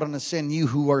is caught in a sin, you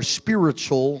who are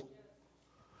spiritual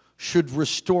should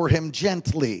restore him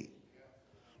gently.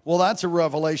 Well, that's a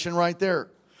revelation right there.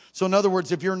 So in other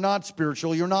words, if you're not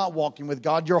spiritual, you're not walking with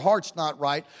God, your heart's not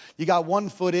right, you got one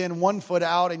foot in, one foot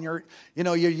out, and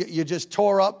you just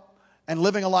tore up and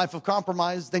living a life of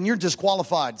compromise, then you're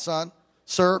disqualified, son,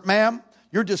 sir, ma'am.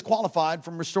 You're disqualified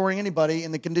from restoring anybody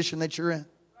in the condition that you're in.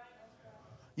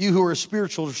 You who are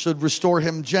spiritual should restore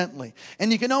him gently.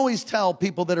 And you can always tell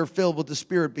people that are filled with the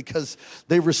Spirit because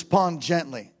they respond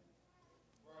gently.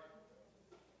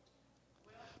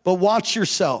 But watch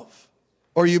yourself,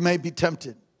 or you may be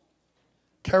tempted.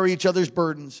 Carry each other's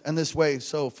burdens, and this way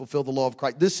so fulfill the law of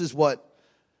Christ. This is what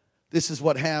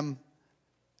Ham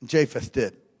and Japheth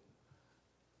did.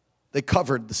 They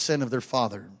covered the sin of their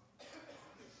father.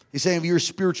 He's saying if you're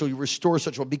spiritual, you restore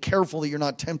such one. Be careful that you're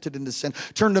not tempted into sin.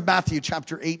 Turn to Matthew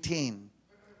chapter 18.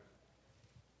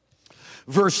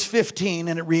 Verse 15,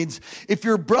 and it reads, if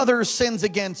your brother sins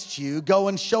against you, go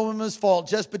and show him his fault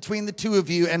just between the two of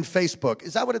you and Facebook.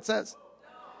 Is that what it says?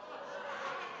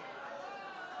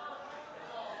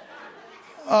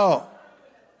 Oh,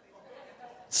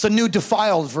 it's the new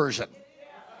defiled version.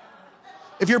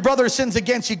 If your brother sins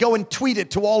against you, go and tweet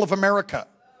it to all of America.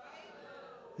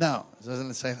 No, it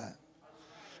doesn't say that.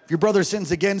 If your brother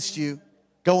sins against you,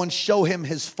 go and show him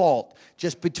his fault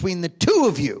just between the two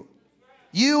of you.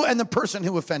 You and the person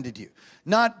who offended you.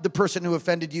 Not the person who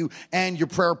offended you and your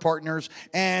prayer partners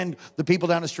and the people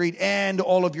down the street and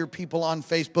all of your people on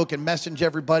Facebook and message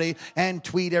everybody and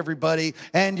tweet everybody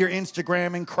and your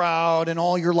Instagram and crowd and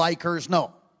all your likers.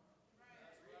 No.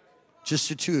 Just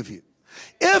the two of you.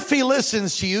 If he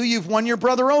listens to you, you've won your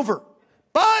brother over.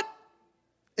 But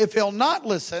if he'll not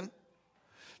listen,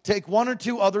 take one or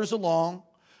two others along,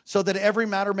 so that every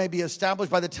matter may be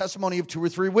established by the testimony of 2 or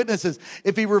 3 witnesses.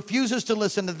 If he refuses to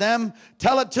listen to them,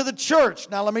 tell it to the church.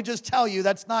 Now, let me just tell you,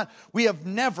 we have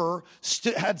never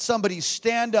had somebody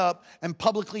stand up and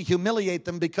publicly humiliate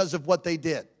them because of what they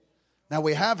did. Now,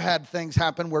 we have had things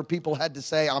happen where people had to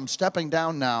say, I'm stepping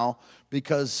down now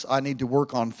because I need to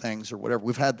work on things or whatever.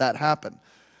 We've had that happen.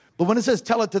 But when it says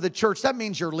tell it to the church, that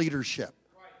means your leadership.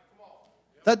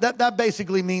 That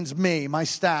basically means me, my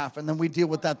staff, and then we deal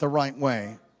with that the right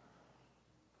way.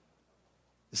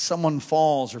 If someone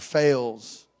falls or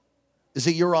fails, is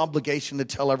it your obligation to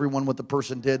tell everyone what the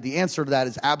person did? The answer to that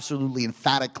is absolutely,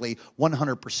 emphatically,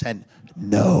 100%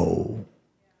 no,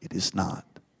 it is not.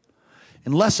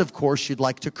 Unless, of course, you'd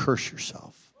like to curse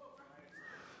yourself,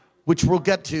 which we'll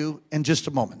get to in just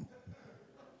a moment.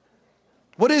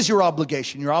 What is your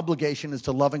obligation? Your obligation is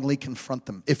to lovingly confront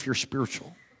them if you're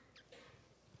spiritual.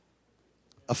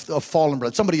 A fallen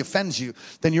brother. If somebody offends you,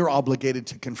 then you're obligated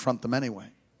to confront them anyway.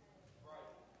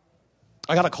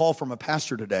 I got a call from a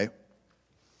pastor today,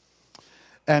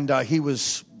 and he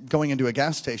was going into a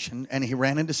gas station, and he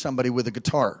ran into somebody with a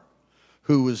guitar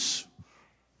who was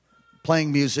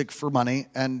playing music for money,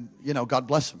 and, God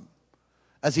bless him.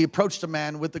 As he approached a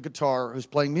man with the guitar who's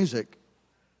playing music,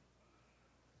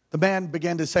 the man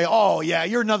began to say, oh, yeah,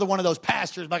 you're another one of those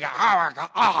pastors. Like,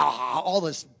 all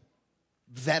this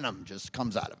venom just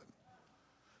comes out of him.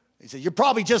 He said, you're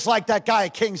probably just like that guy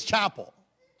at King's Chapel.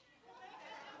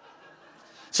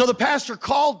 So the pastor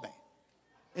called me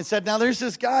and said, now there's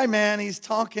this guy, man, he's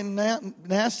talking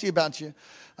nasty about you.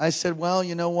 I said, well,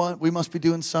 you know what? We must be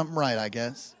doing something right, I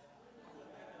guess.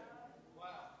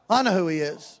 I know who he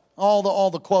is.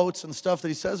 All the quotes and stuff that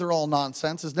he says are all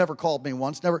nonsense. Has never called me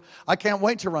once. Never. I can't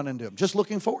wait to run into him. Just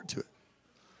looking forward to it.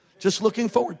 Just looking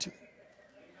forward to it.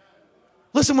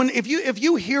 Listen, if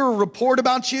you hear a report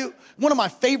about you, one of my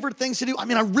favorite things to do, I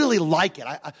really like it.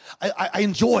 I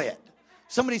enjoy it.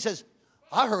 Somebody says,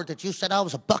 I heard that you said I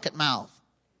was a bucket mouth.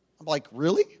 I'm like,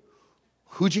 really?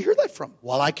 Who'd you hear that from?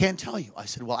 Well, I can't tell you. I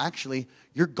said, well, actually,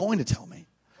 you're going to tell me.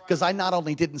 Because I not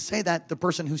only didn't say that, the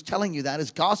person who's telling you that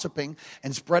is gossiping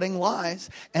and spreading lies,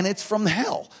 and it's from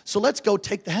hell. So let's go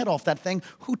take the head off that thing.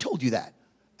 Who told you that?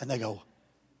 And they go,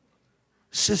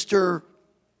 Sister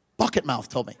Bucket Mouth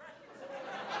told me.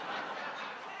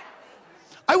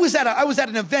 I was at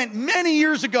an event many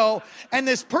years ago, and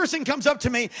this person comes up to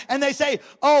me, and they say,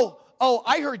 oh,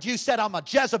 I heard you said I'm a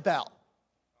Jezebel.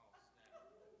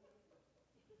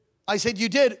 I said, you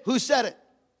did? Who said it?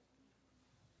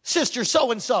 Sister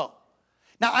so-and-so.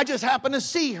 Now, I just happened to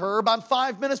see her about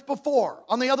 5 minutes before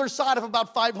on the other side of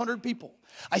about 500 people.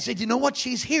 I said, you know what?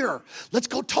 She's here. Let's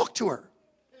go talk to her.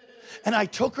 And I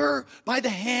took her by the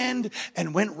hand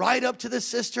and went right up to the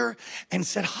sister and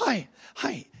said, hi,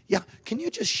 yeah, can you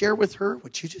just share with her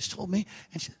what you just told me?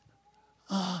 And she said,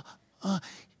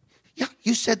 yeah,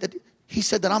 he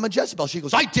said that I'm a Jezebel. She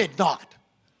goes, I did not.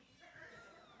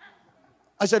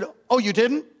 I said, oh, you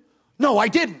didn't? No, I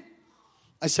didn't.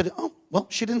 I said, oh, well,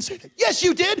 she didn't say that. Yes,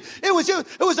 you did. It was you.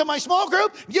 It was in my small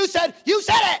group. You said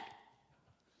it.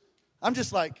 I'm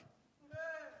just like,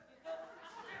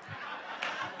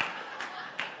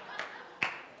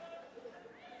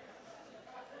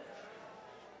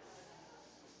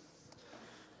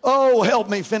 oh, help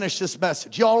me finish this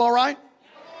message. Y'all all right?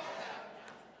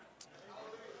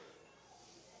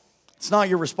 It's not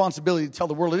your responsibility to tell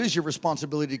the world. It is your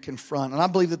responsibility to confront. And I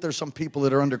believe that there's some people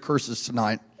that are under curses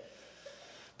tonight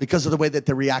because of the way that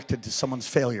they reacted to someone's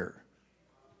failure.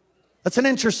 That's an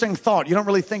interesting thought. You don't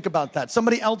really think about that.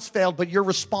 Somebody else failed, but your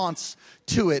response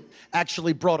to it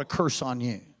actually brought a curse on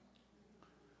you.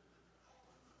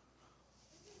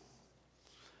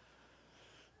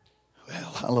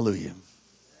 Well, hallelujah.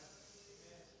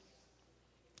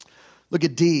 Look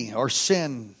at D. Our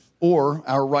sin or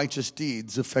our righteous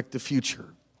deeds affect the future.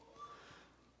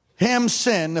 Ham's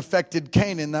sin affected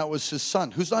Canaan. That was his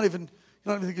son. You don't even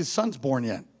think his son's born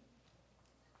yet.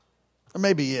 Or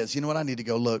maybe he is. You know what? I need to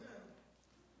go look.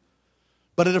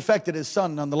 But it affected his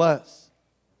son nonetheless.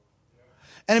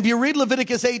 And if you read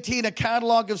Leviticus 18, a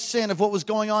catalog of sin of what was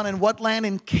going on in what land?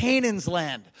 In Canaan's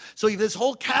land. So you have this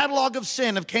whole catalog of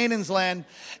sin of Canaan's land.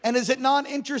 And is it not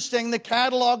interesting, the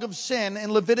catalog of sin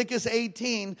in Leviticus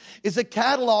 18 is a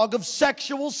catalog of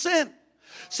sexual sin.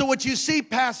 So what you see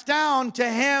passed down to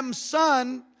Ham's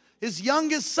son, his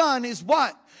youngest son, is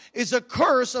what? Is a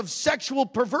curse of sexual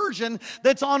perversion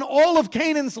that's on all of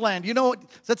Canaan's land. You know,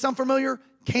 does that sound familiar?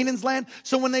 Canaan's land.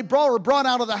 So when they were brought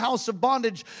out of the house of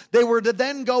bondage, they were to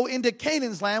then go into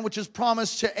Canaan's land, which is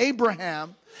promised to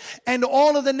Abraham. And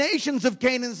all of the nations of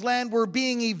Canaan's land were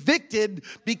being evicted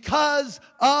because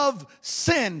of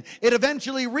sin. It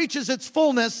eventually reaches its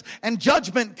fullness and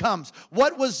judgment comes.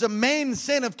 What was the main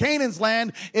sin of Canaan's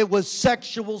land? It was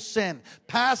sexual sin,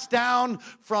 passed down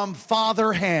from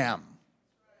Father Ham.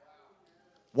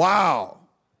 Wow.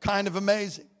 Kind of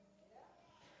amazing.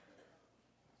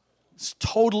 It's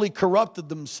totally corrupted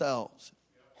themselves.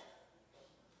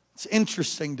 It's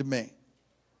interesting to me.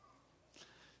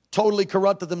 Totally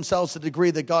corrupted themselves to the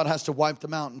degree that God has to wipe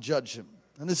them out and judge them.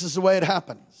 And this is the way it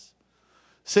happens.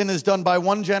 Sin is done by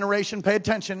one generation. Pay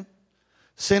attention.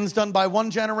 Sin's done by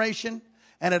one generation,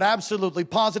 and it absolutely,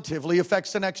 positively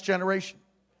affects the next generation.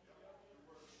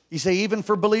 You say, even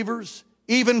for believers?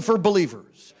 Even for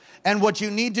believers. And what you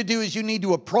need to do is you need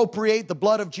to appropriate the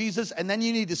blood of Jesus, and then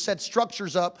you need to set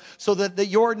structures up so that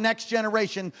your next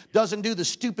generation doesn't do the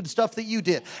stupid stuff that you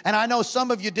did. And I know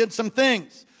some of you did some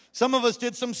things. Some of us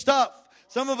did some stuff.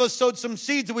 Some of us sowed some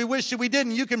seeds that we wish that we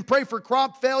didn't. You can pray for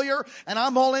crop failure, and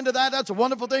I'm all into that. That's a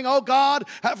wonderful thing. Oh, God,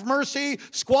 have mercy.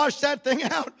 Squash that thing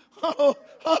out.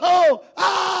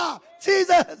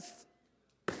 Jesus.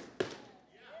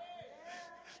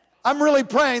 I'm really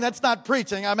praying. That's not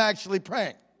preaching. I'm actually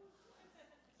praying.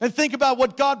 And think about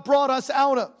what God brought us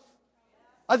out of.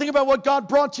 I think about what God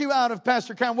brought you out of,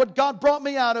 Pastor Crown, what God brought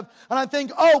me out of. And I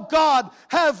think, oh God,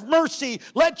 have mercy.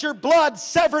 Let your blood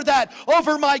sever that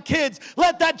over my kids.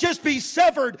 Let that just be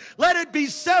severed. Let it be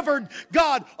severed,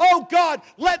 God. Oh God,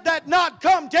 let that not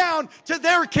come down to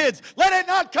their kids. Let it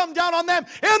not come down on them.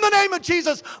 In the name of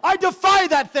Jesus, I defy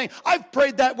that thing. I've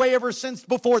prayed that way ever since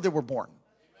before they were born.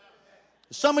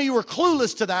 Some of you are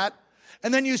clueless to that.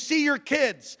 And then you see your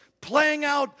kids playing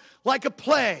out like a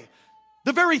play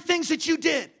the very things that you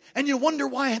did, and you wonder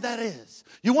why that is.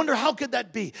 You wonder, how could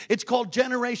that be? It's called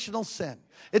generational sin.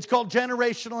 It's called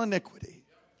generational iniquity.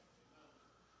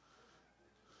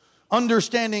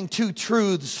 Understanding two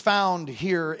truths found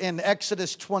here in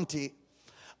Exodus 20.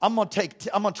 I'm going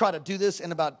to try to do this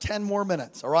in about 10 more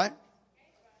minutes, all right?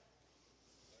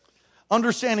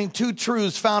 Understanding two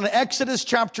truths found in Exodus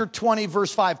chapter 20,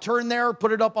 verse 5. Turn there,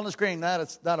 put it up on the screen.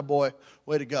 That a boy.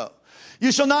 Way to go.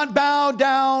 You shall not bow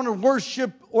down or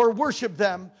worship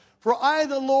them, for I,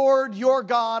 the Lord your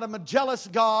God, am a jealous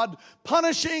God,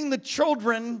 punishing the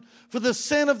children for the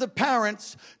sin of the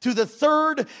parents to the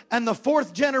third and the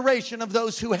fourth generation of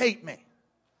those who hate me.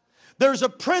 There's a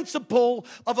principle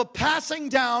of a passing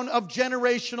down of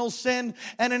generational sin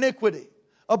and iniquity.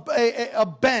 A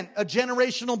bent, a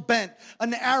generational bent,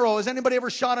 an arrow. Has anybody ever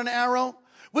shot an arrow?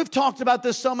 We've talked about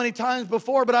this so many times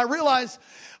before, but I realize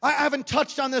I haven't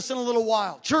touched on this in a little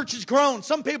while. Church has grown.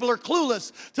 Some people are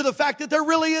clueless to the fact that there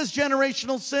really is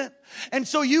generational sin. And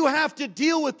so you have to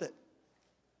deal with it.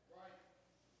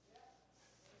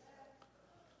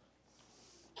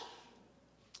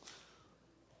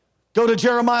 Go to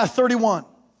Jeremiah 31.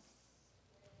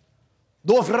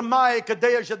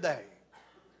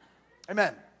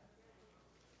 Amen.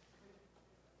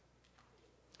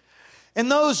 In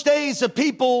those days, the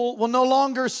people will no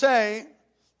longer say,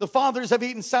 the fathers have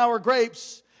eaten sour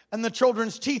grapes and the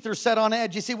children's teeth are set on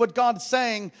edge. You see, what God's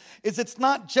saying is it's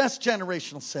not just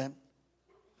generational sin.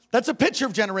 That's a picture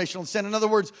of generational sin. In other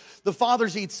words, the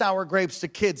fathers eat sour grapes, the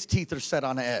kids' teeth are set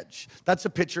on edge. That's a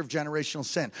picture of generational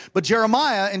sin. But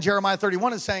Jeremiah, in Jeremiah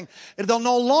 31, is saying they'll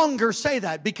no longer say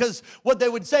that, because what they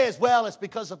would say is, well, it's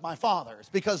because of my father, it's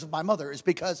because of my mother, it's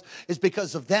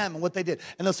because of them and what they did.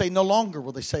 And they'll say, no longer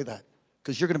will they say that,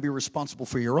 because you're going to be responsible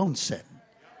for your own sin.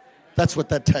 That's what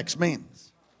that text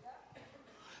means.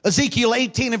 Ezekiel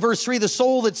 18 and verse 3, the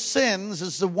soul that sins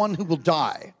is the one who will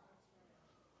die.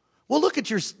 Well, look at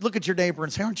your neighbor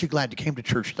and say, aren't you glad you came to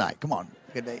church tonight? Come on.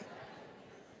 Good day.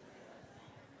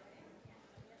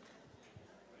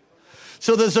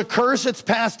 So there's a curse that's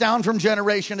passed down from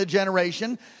generation to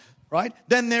generation, right?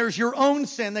 Then there's your own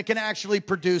sin that can actually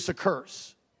produce a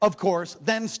curse. Of course,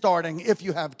 then starting, if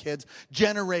you have kids,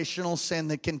 generational sin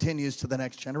that continues to the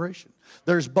next generation.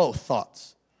 There's both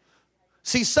thoughts.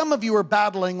 See, some of you are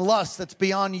battling lust that's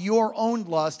beyond your own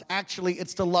lust. Actually,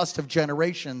 it's the lust of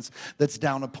generations that's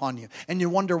down upon you. And you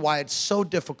wonder why it's so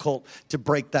difficult to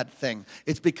break that thing.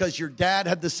 It's because your dad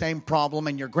had the same problem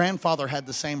and your grandfather had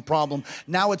the same problem.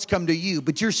 Now it's come to you,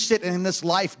 but you're sitting in this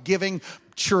life-giving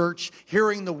church,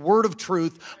 hearing the word of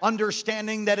truth,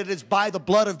 understanding that it is by the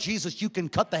blood of Jesus you can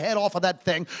cut the head off of that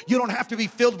thing. You don't have to be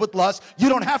filled with lust. You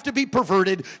don't have to be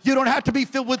perverted. You don't have to be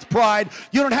filled with pride.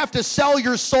 You don't have to sell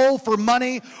your soul for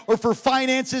money or for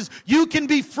finances. You can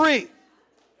be free.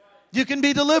 You can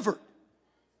be delivered.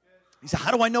 He said,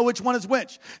 how do I know which one is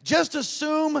which? Just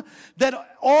assume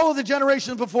that all of the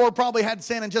generations before probably had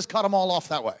sin and just cut them all off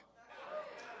that way.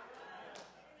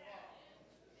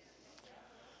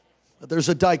 There's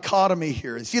a dichotomy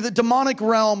here. See, the demonic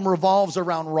realm revolves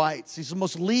around rights. He's the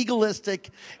most legalistic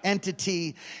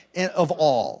entity of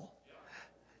all.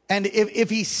 And if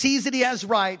he sees that he has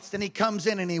rights, then he comes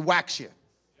in and he whacks you.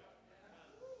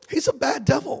 He's a bad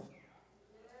devil.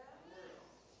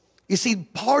 You see,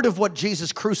 part of what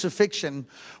Jesus' crucifixion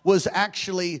was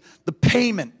actually the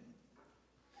payment.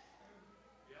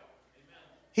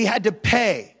 He had to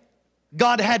pay.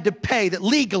 God had to pay that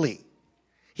legally.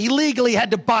 He legally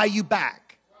had to buy you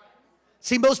back.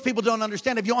 See, most people don't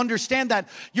understand. If you understand that,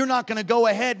 you're not going to go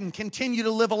ahead and continue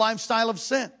to live a lifestyle of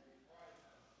sin.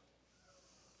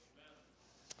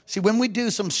 See, when we do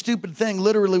some stupid thing,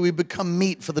 literally we become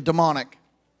meat for the demonic.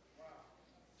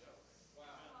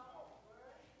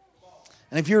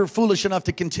 And if you're foolish enough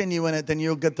to continue in it, then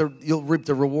you'll reap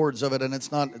the rewards of it, and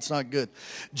it's not good.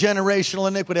 Generational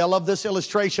iniquity. I love this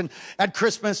illustration. At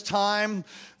Christmas time,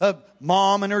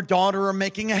 mom and her daughter are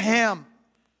making a ham.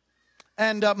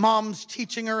 And mom's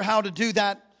teaching her how to do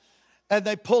that. And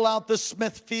they pull out the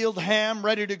Smithfield ham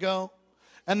ready to go.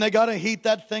 And they got to heat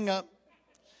that thing up.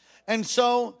 And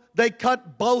so they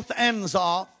cut both ends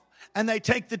off. And they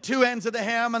take the two ends of the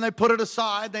ham and they put it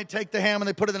aside. They take the ham and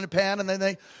they put it in a pan and then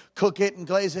they cook it and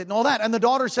glaze it and all that. And the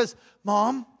daughter says,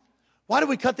 Mom, why do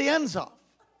we cut the ends off?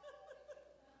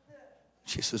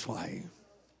 She says, why,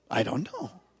 I don't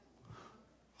know.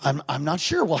 I'm not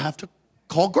sure. We'll have to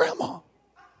call Grandma.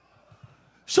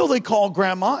 So they call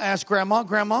Grandma, ask Grandma,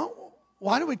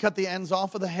 why do we cut the ends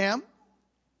off of the ham?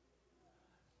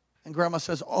 And Grandma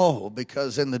says, oh,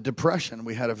 because in the Depression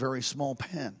we had a very small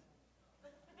pan.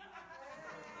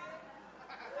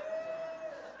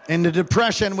 In the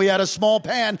Depression, we had a small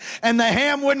pan, and the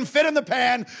ham wouldn't fit in the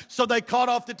pan, so they cut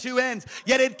off the two ends.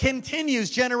 Yet it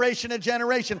continues generation to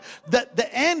generation. The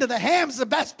end of the ham is the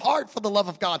best part, for the love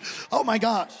of God. Oh, my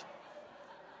gosh.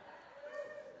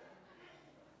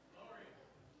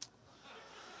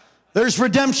 There's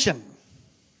redemption.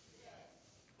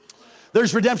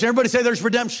 There's redemption. Everybody say there's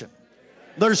redemption.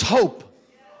 There's hope.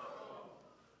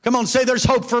 Come on, say there's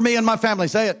hope for me and my family.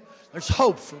 Say it. There's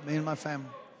hope for me and my family.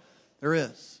 There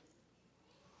is.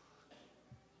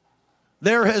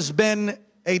 There has been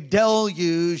a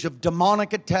deluge of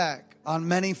demonic attack on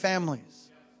many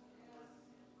families.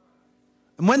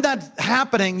 And when that's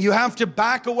happening, you have to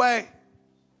back away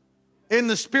in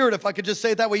the spirit, if I could just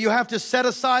say it that way. You have to set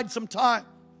aside some time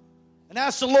and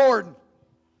ask the Lord,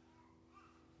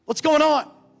 what's going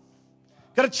on?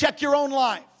 Got to check your own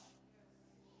life.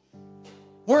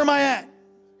 Where am I at?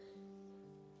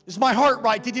 Is my heart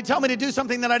right? Did you tell me to do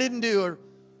something that I didn't do? Or,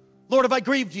 Lord, have I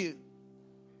grieved you?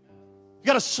 You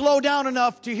got to slow down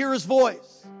enough to hear his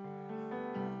voice.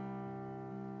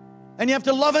 And you have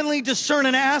to lovingly discern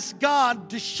and ask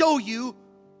God to show you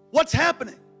what's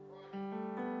happening.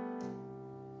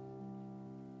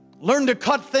 Learn to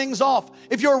cut things off.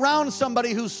 If you're around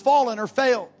somebody who's fallen or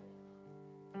failed,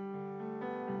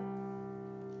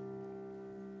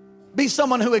 be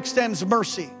someone who extends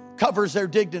mercy, covers their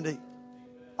dignity.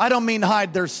 I don't mean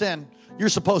hide their sin. You're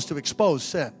supposed to expose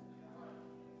sin.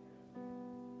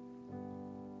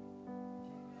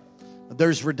 But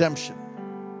there's redemption.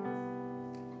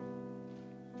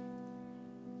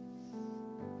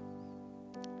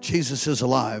 Jesus is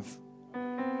alive.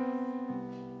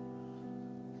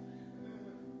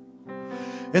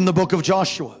 In the book of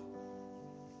Joshua,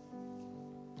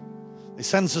 he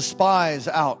sends the spies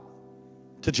out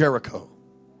to Jericho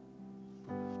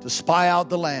to spy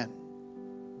out the land.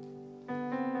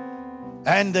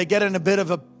 And they get in a bit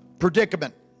of a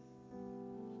predicament.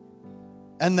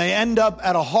 And they end up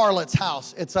at a harlot's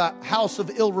house. It's a house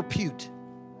of ill repute.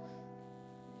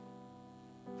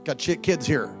 Got kids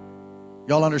here.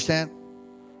 Y'all understand?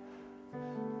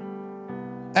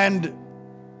 And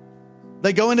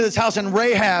they go into this house and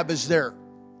Rahab is there.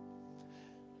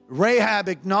 Rahab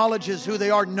acknowledges who they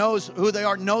are, knows who they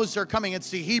are, knows they're coming. It's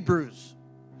the Hebrews.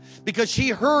 Because she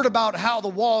heard about how the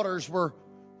waters were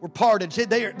parted.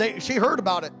 She heard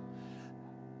about it.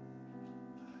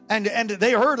 And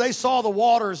they saw the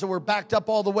waters that were backed up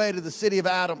all the way to the city of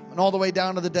Adam and all the way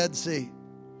down to the Dead Sea.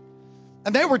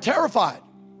 And they were terrified.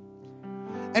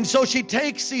 And so she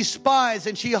takes these spies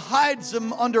and she hides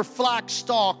them under flax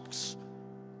stalks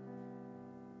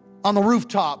on the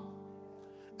rooftop.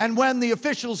 And when the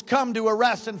officials come to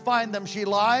arrest and find them, she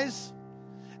lies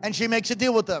and she makes a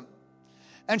deal with them.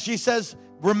 And she says,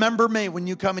 remember me when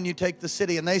you come and you take the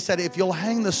city. And they said, if you'll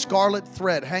hang the scarlet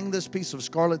thread, hang this piece of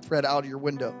scarlet thread out of your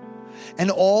window, and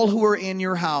all who are in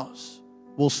your house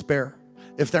will spare.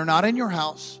 If they're not in your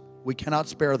house, we cannot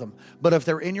spare them. But if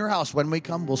they're in your house, when we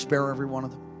come, we'll spare every one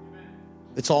of them.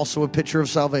 It's also a picture of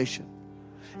salvation.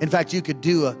 In fact, you could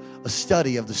do a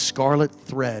study of the scarlet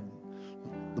thread,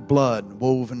 the blood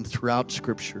woven throughout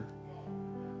Scripture.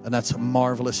 And that's a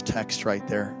marvelous text right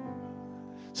there.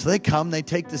 So they come, they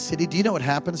take the city. Do you know what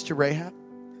happens to Rahab?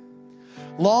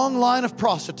 Long line of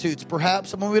prostitutes,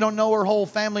 perhaps. I mean, we don't know her whole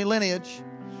family lineage.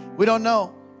 We don't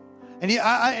know.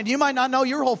 And you might not know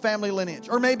your whole family lineage.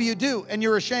 Or maybe you do, and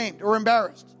you're ashamed or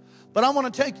embarrassed. But I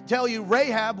want to tell you,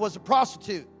 Rahab was a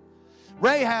prostitute.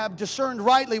 Rahab discerned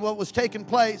rightly what was taking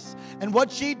place. And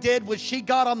what she did was she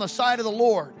got on the side of the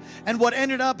Lord. And what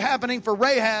ended up happening for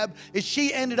Rahab is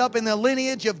she ended up in the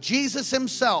lineage of Jesus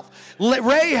himself.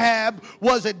 Rahab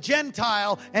was a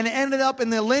Gentile and ended up in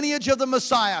the lineage of the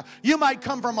Messiah. You might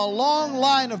come from a long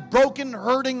line of broken,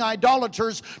 hurting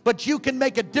idolaters, but you can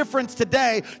make a difference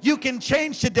today. You can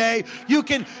change today. You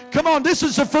can, come on, this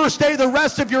is the first day of the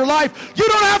rest of your life. You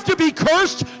don't have to be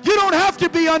cursed. You don't have to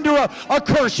be under a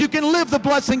curse. You can live the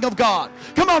blessing of God.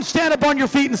 Come on, stand up on your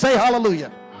feet and say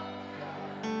hallelujah.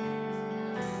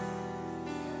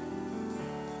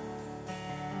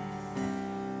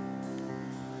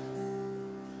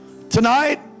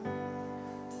 Tonight,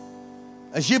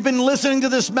 as you've been listening to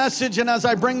this message and as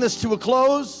I bring this to a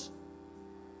close,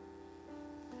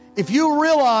 if you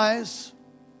realize,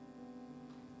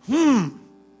 maybe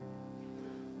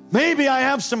I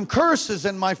have some curses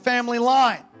in my family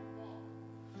line.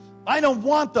 I don't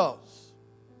want those.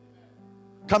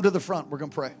 Come to the front. We're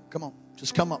going to pray. Come on.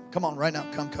 Just come up. Come on right now.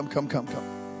 Come.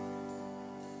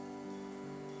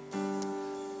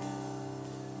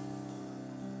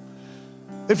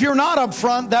 If you're not up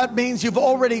front, that means you've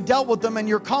already dealt with them and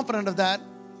you're confident of that.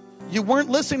 You weren't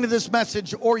listening to this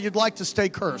message or you'd like to stay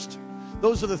cursed.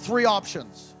 Those are the three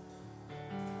options.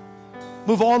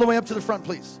 Move all the way up to the front,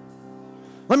 please.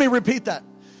 Let me repeat that.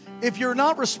 If you're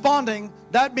not responding,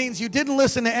 that means you didn't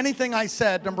listen to anything I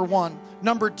said, number one.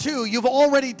 Number two, you've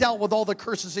already dealt with all the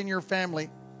curses in your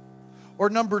family. Or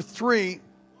number three,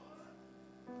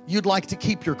 you'd like to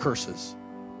keep your curses.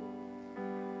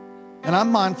 And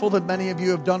I'm mindful that many of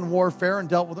you have done warfare and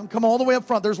dealt with them. Come all the way up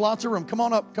front. There's lots of room. Come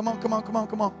on up. Come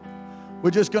on. We're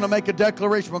just going to make a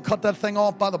declaration. We'll cut that thing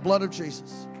off by the blood of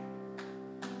Jesus.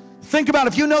 Think about,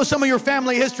 if you know some of your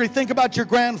family history, think about your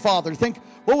grandfather. Think,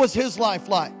 what was his life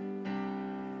like?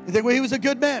 You think, well, he was a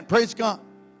good man. Praise God.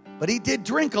 But he did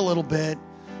drink a little bit.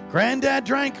 Granddad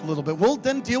drank a little bit. Well,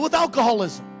 then deal with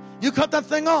alcoholism. You cut that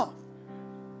thing off.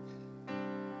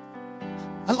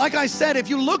 And like I said, if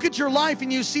you look at your life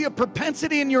and you see a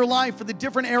propensity in your life for the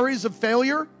different areas of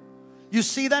failure, You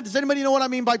see that? Does anybody know what I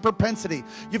mean by propensity?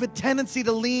 You have a tendency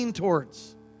to lean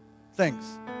towards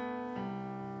things.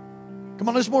 Come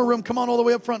on, there's more room. Come on, all the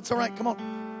way up front. It's all right. Come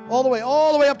on. All the way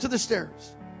up to the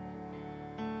stairs.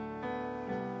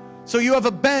 So you have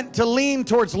a bent to lean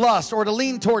towards lust or to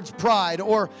lean towards pride.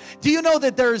 Or do you know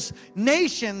that there's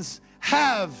nations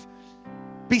have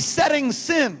besetting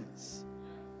sins?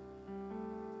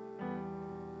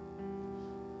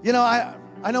 You know,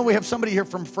 I know we have somebody here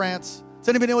from France. Does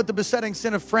anybody know what the besetting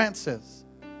sin of France is?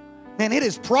 Man, it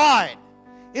is pride.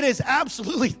 It is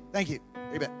absolutely, thank you.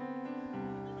 Amen.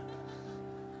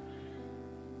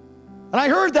 And I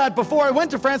heard that before I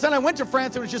went to France. And I went to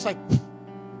France, it was just like,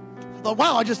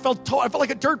 wow, I just felt like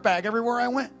a dirtbag everywhere I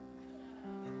went.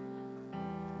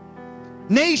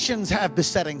 Nations have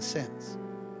besetting sins.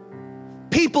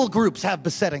 People groups have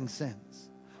besetting sins.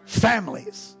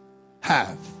 Families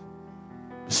have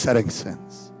besetting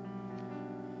sins.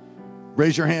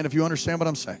 Raise your hand if you understand what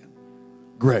I'm saying.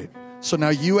 Great. So now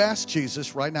you ask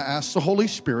Jesus right now. Ask the Holy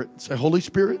Spirit. Say, Holy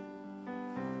Spirit.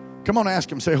 Come on, ask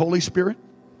him. Say, Holy Spirit,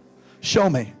 show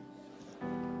me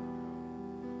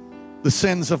the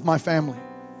sins of my family.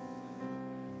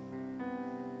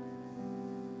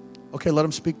 Okay, let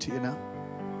him speak to you now.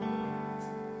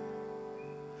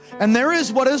 And there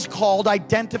is what is called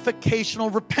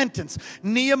identificational repentance.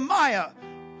 Nehemiah,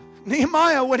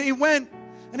 when he went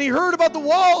and he heard about the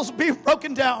walls being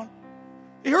broken down,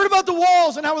 he heard about the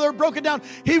walls and how they were broken down,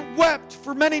 he wept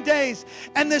for many days.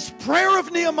 And this prayer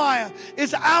of Nehemiah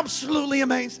is absolutely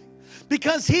amazing,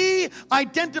 because he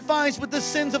identifies with the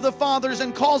sins of the fathers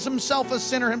and calls himself a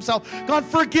sinner himself. God,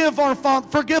 forgive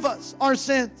us our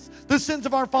sins, the sins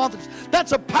of our fathers.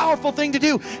 That's a powerful thing to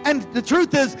do. And the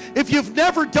truth is, if you've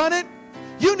never done it,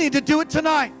 you need to do it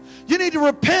tonight. You need to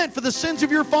repent for the sins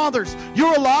of your fathers.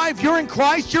 You're alive. You're in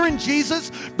Christ. You're in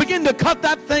Jesus. Begin to cut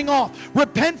that thing off.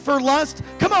 Repent for lust.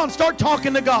 Come on, start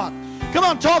talking to God. Come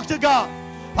on, talk to God.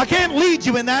 I can't lead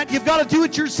you in that. You've got to do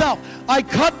it yourself. I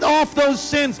cut off those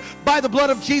sins by the blood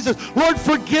of Jesus. Lord,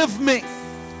 forgive me.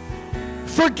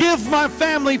 Forgive my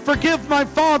family. Forgive my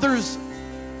fathers,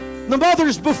 the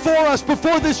mothers before us,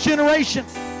 before this generation.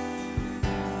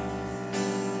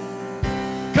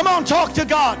 Come on, talk to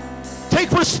God.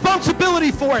 Take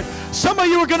responsibility for it. Some of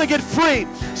you are going to get free.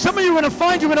 Some of you are going to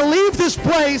find you're going to leave this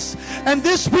place, and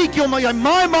this week you'll be like,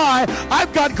 my,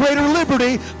 I've got greater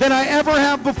liberty than I ever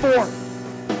have before.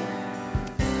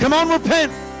 Come on,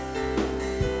 repent.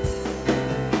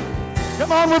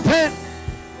 Come on, repent.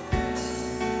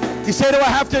 You say, do I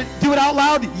have to do it out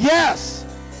loud? Yes.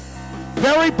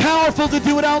 Very powerful to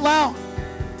do it out loud.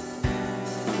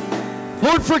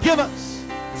 Lord, forgive us.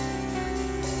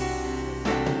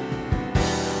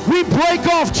 We break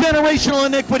off generational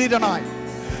iniquity tonight.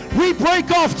 We break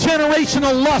off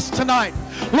generational lust tonight.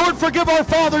 Lord, forgive our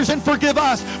fathers and forgive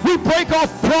us. We break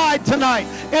off pride tonight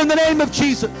in the name of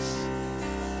Jesus.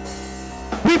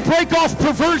 We break off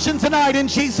perversion tonight in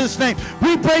Jesus' name.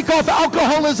 We break off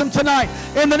alcoholism tonight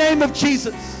in the name of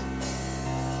Jesus.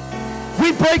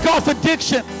 We break off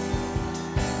addiction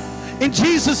in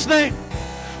Jesus' name.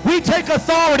 We take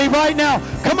authority right now.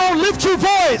 Come on, lift your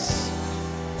voice.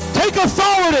 Take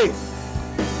authority.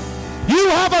 You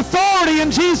have authority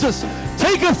in Jesus.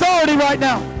 Take authority right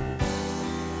now.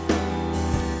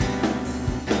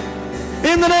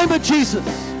 In the name of Jesus.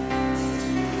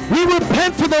 We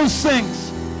repent for those things.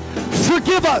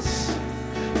 Forgive us.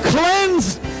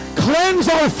 Cleanse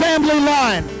our family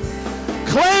line.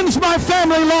 Cleanse my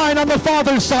family line on the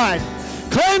father's side.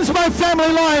 Cleanse my family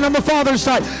line on the father's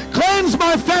side. Cleanse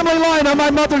my family line on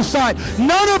my mother's side.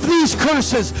 None of these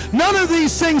curses, none of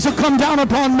these things will come down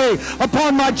upon me,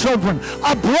 upon my children.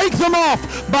 I break them off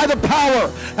by the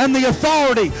power and the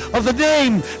authority of the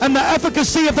name and the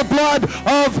efficacy of the blood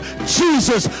of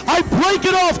Jesus. I break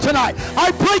it off tonight.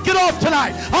 I break it off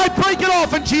tonight. I break it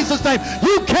off in Jesus' name.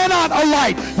 You cannot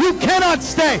alight. You cannot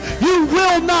stay. You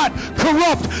will not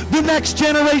corrupt the next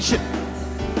generation.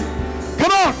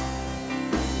 Come on.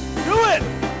 Do it.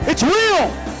 It's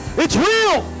real. It's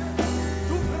real.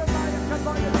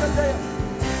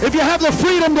 If you have the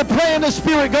freedom to pray in the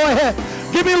Spirit, go ahead.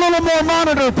 Give me a little more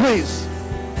monitor, please.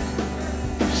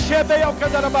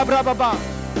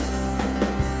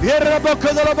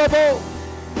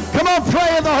 Come on,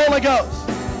 pray in the Holy Ghost.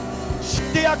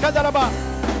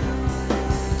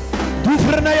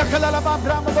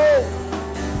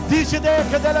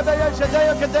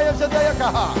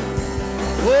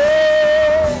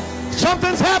 Oh,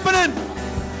 something's happening.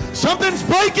 Something's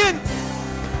breaking.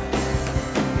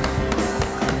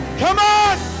 Come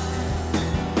on.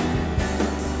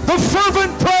 The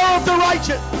fervent prayer of the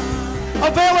righteous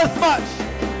availeth much.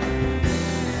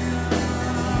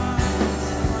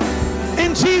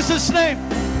 In Jesus' name.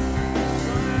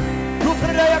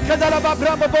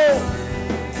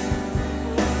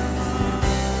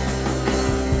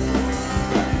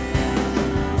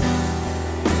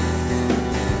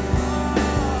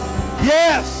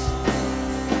 Yes.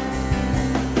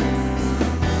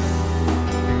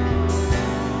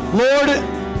 Lord,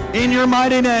 in your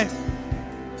mighty name.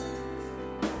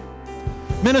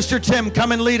 Minister Tim,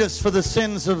 come and lead us for the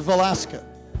sins of Alaska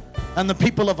and the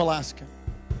people of Alaska.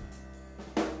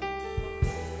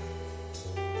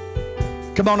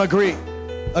 Come on, agree.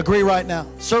 Agree right now.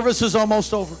 Service is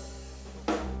almost over.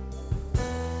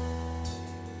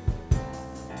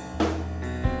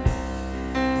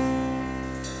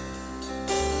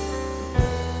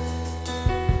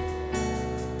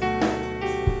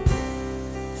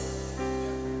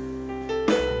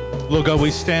 Lord God,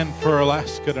 we stand for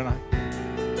Alaska tonight.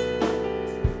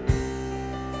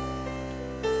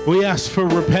 We ask for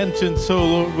repentance, oh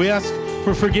Lord. We ask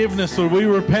for forgiveness, Lord. We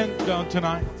repent, God,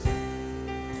 tonight.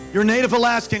 You're Native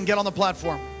Alaskan, get on the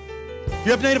platform. If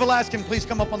you have Native Alaskan, please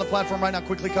come up on the platform right now.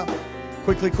 Quickly come.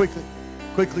 Quickly, quickly.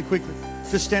 Quickly, quickly.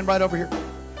 Just stand right over here.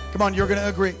 Come on, you're going to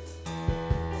agree.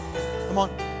 Come on.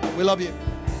 We love you.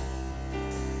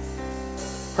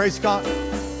 Praise God.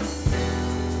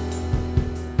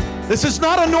 This is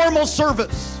not a normal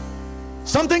service.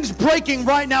 Something's breaking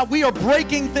right now. We are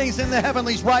breaking things in the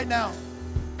heavenlies right now.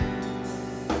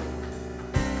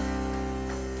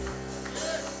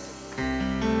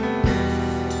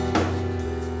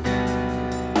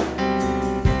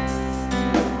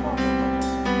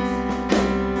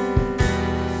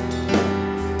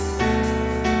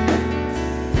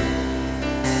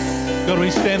 God,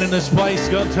 we stand in this place,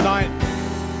 God, tonight,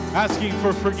 asking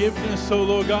for forgiveness, oh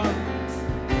Lord God.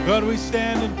 God, we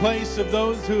stand in place of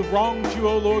those who have wronged you,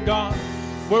 oh Lord God,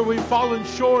 where we've fallen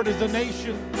short as a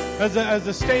nation, as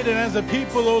a state, and as a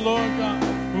people, oh Lord God.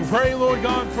 We pray, Lord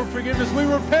God, for forgiveness. We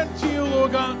repent to you,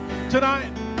 Lord God,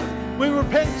 tonight. We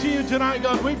repent to you tonight,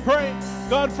 God. We pray,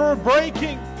 God, for a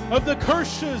breaking of the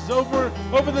curses over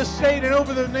the state and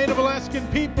over the Native Alaskan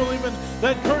people, even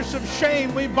that curse of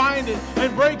shame. We bind it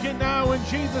and break it now in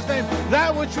Jesus' name.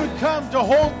 That which would come to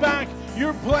hold back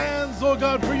your plans, Lord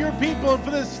God, for your people and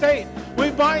for this state,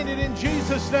 we bind it in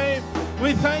Jesus' name.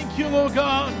 We thank you, Lord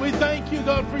God. We thank you,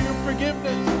 God, for your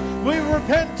forgiveness. We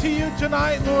repent to you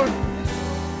tonight, Lord.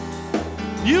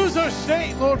 Use our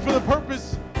state, Lord, for the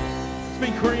purpose it's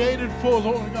been created for,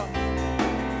 Lord God.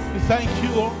 We thank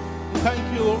you, Lord. We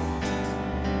thank you, Lord.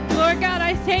 Lord God,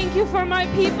 I thank you for my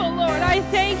people, Lord. I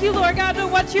thank you, Lord God, for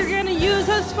what you're going to use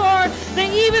us for. That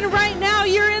even right now,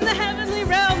 you're in the heavenly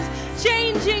realms,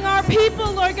 changing our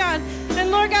people, Lord God.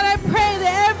 And Lord God, I pray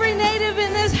that every native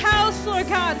in this house, Lord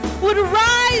God, would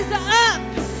rise up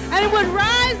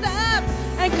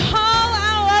and call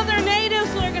out other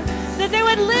natives, Lord God, that they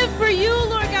would live for you,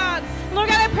 Lord God. Lord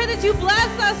God, I pray that you bless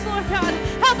us, Lord God.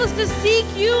 Help us to seek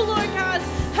you, Lord God.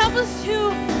 Help us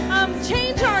to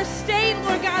change our state,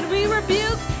 Lord God. We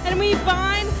rebuke and we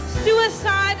bind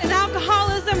suicide and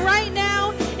alcoholism right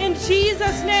now in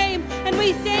Jesus' name. And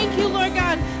we thank you, Lord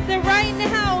God, that right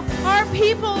now our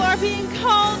people are being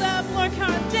called up, Lord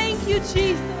God. Thank you,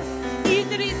 Jesus.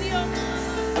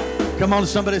 Come on,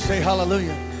 somebody say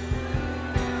hallelujah.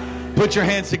 Put your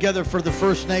hands together for the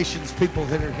First Nations people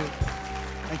that are here.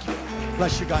 Thank you.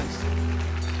 Bless you guys.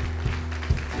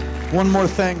 One more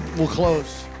thing, we'll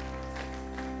close.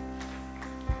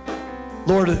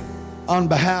 Lord, on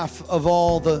behalf of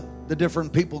all the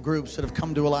different people groups that have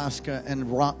come to Alaska and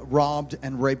robbed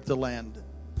and raped the land,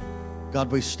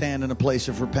 God, we stand in a place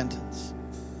of repentance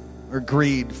or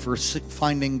greed for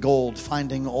finding gold,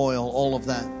 finding oil, all of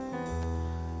that.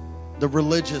 The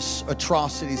religious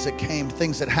atrocities that came,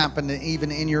 things that happened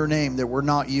even in your name that were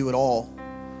not you at all.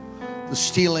 The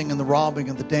stealing and the robbing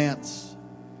and the dance,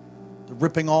 the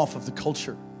ripping off of the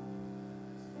culture.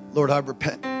 Lord, I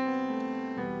repent.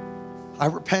 I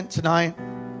repent tonight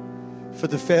for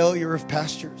the failure of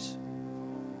pastors.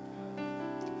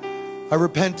 I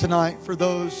repent tonight for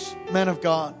those men of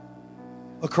God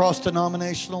across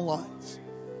denominational lines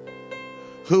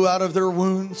who out of their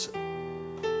wounds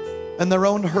and their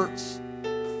own hurts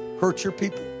hurt your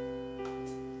people.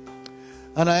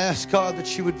 And I ask God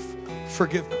that you would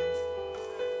forgive me.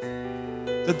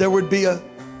 That there would be a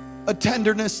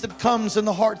tenderness that comes in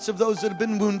the hearts of those that have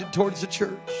been wounded towards the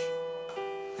church.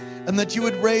 And that you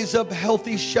would raise up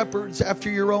healthy shepherds after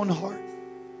your own heart.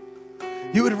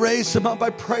 You would raise them up.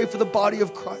 I pray for the body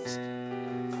of Christ.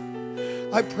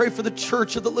 I pray for the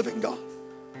church of the living God.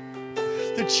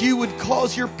 That you would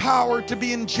cause your power to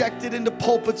be injected into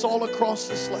pulpits all across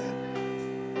this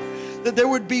land. that there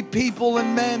would be people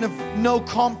and men of no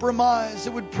compromise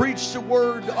that would preach the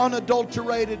word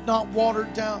unadulterated, not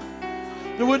watered down.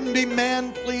 There wouldn't be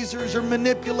man pleasers or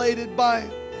manipulated by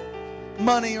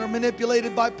money or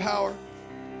manipulated by power.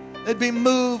 They'd be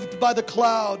moved by the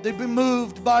cloud. They'd be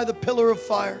moved by the pillar of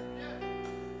fire.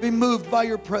 Be moved by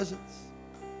your presence.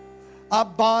 I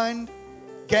bind,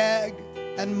 gag,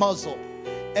 and muzzle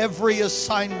every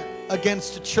assignment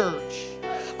against the church.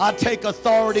 I take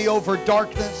authority over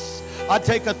darkness. I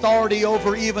take authority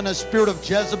over even a spirit of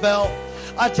Jezebel.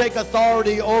 I take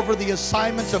authority over the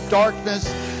assignments of darkness,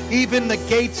 even the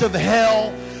gates of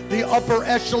hell, the upper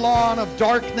echelon of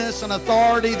darkness and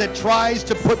authority that tries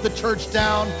to put the church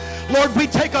down. Lord, we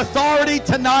take authority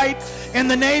tonight in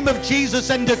the name of Jesus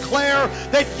and declare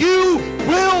that you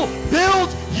will build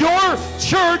your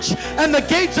church and the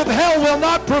gates of hell will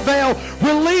not prevail.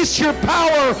 Release your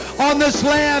power on this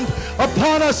land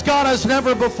upon us, God, as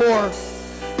never before.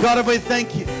 God, we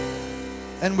thank you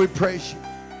and we praise you.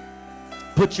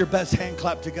 Put your best hand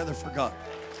clap together for God.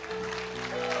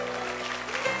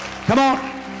 Come on.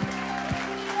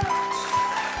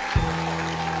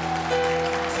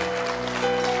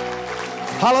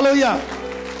 Hallelujah.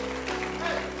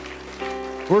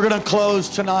 We're going to close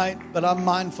tonight, but I'm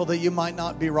mindful that you might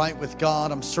not be right with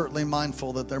God. I'm certainly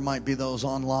mindful that there might be those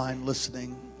online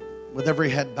listening with every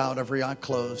head bowed, every eye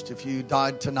closed. If you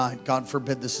died tonight, God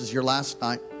forbid this is your last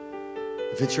night.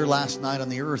 If it's your last night on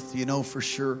the earth, you know for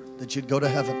sure that you'd go to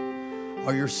heaven.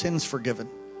 Are your sins forgiven?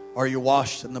 Are you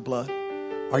washed in the blood?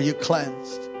 Are you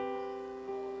cleansed?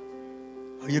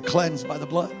 Are you cleansed by the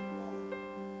blood?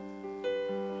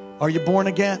 Are you born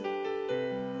again?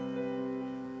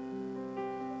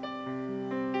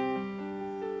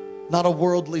 Not a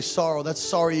worldly sorrow. That's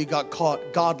sorry you got caught.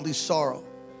 Godly sorrow.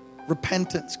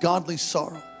 Repentance, godly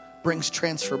sorrow brings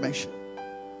transformation.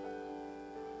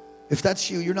 If that's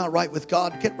you, you're not right with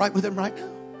God, get right with Him right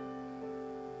now.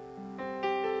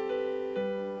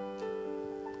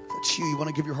 If that's you want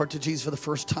to give your heart to Jesus for the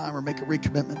first time or make a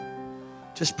recommitment,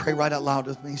 just pray right out loud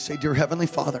with me. Say, Dear Heavenly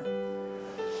Father,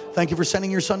 thank you for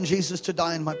sending your Son Jesus to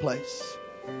die in my place,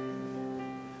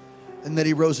 and that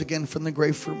He rose again from the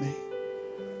grave for me.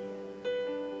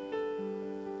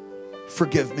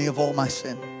 Forgive me of all my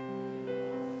sin.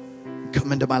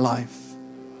 Come into my life.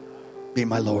 Be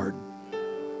my Lord.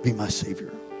 Be my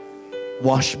Savior.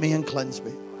 Wash me and cleanse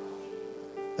me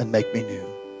and make me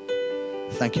new.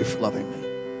 Thank you for loving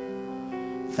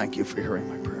me. Thank you for hearing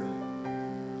my prayer.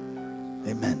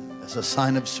 Amen. As a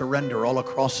sign of surrender all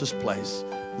across this place,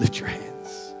 lift your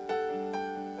hands.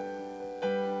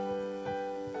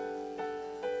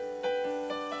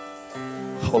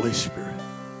 Holy Spirit.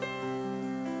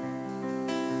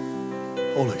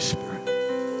 Holy Spirit.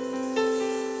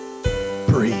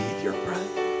 Breathe your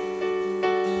breath.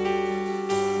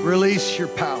 Release your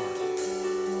power.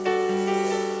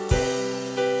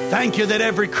 Thank you that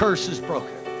every curse is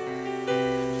broken.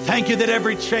 Thank you that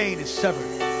every chain is severed.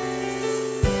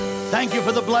 Thank you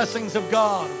for the blessings of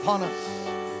God upon us,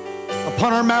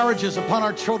 upon our marriages, upon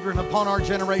our children, upon our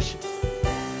generation.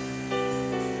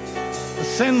 The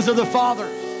sins of the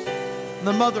fathers and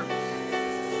the mothers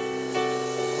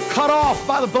are cut off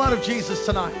by the blood of Jesus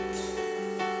tonight.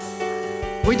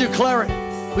 We declare it.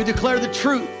 We declare the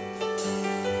truth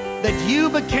that you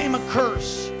became a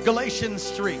curse.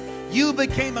 Galatians 3. You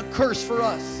became a curse for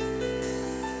us.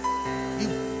 You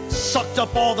sucked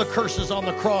up all the curses on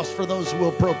the cross for those who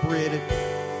appropriated.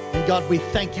 And God, we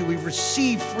thank you. We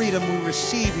receive freedom. We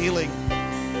receive healing.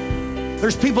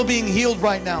 There's people being healed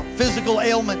right now. Physical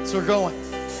ailments are going.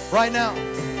 Right now,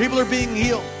 people are being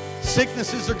healed.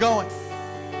 Sicknesses are going.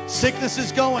 Sickness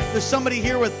is going. There's somebody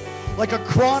here with like a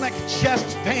chronic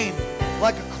chest pain,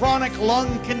 like a chronic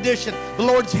lung condition. The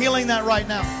Lord's healing that right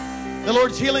now. The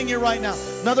Lord's healing you right now.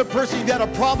 Another person, you've got a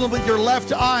problem with your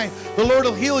left eye. The Lord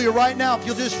will heal you right now if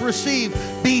you'll just receive.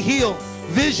 Be healed.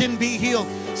 Vision, be healed.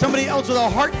 Somebody else with a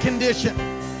heart condition.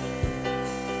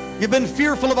 You've been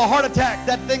fearful of a heart attack.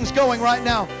 That thing's going right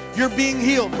now. You're being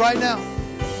healed right now.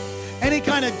 Any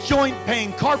kind of joint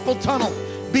pain, carpal tunnel,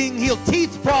 being healed.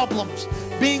 Teeth problems,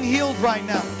 being healed right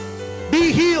now.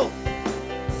 Be healed.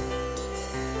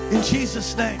 In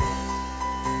Jesus' name.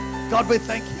 God, we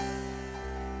thank you.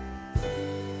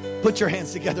 Put your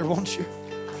hands together, won't you?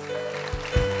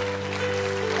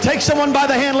 Take someone by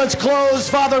the hand. Let's close.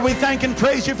 Father, we thank and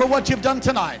praise you for what you've done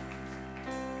tonight.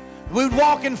 We'd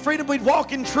walk in freedom. We'd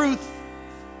walk in truth.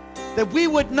 That we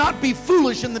would not be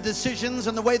foolish in the decisions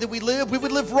and the way that we live. We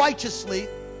would live righteously.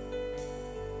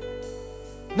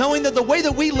 Knowing that the way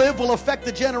that we live will affect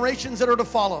the generations that are to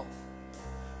follow.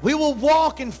 We will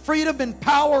walk in freedom and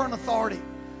power and authority.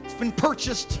 It's been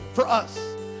purchased for us.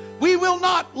 We will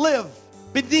not live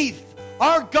beneath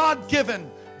our God-given,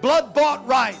 blood-bought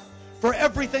right for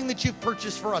everything that you've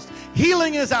purchased for us.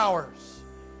 Healing is ours.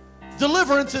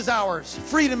 Deliverance is ours.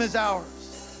 Freedom is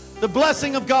ours. The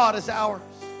blessing of God is ours.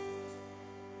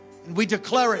 And we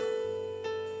declare it.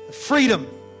 Freedom.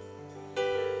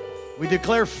 We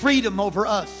declare freedom over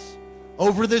us,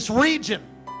 over this region,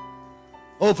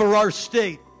 over our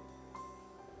state,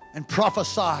 and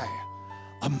prophesy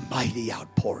a mighty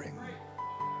outpouring.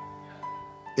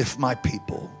 If my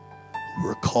people who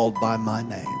are called by my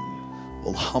name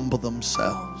will humble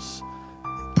themselves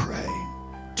and pray,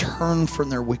 turn from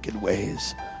their wicked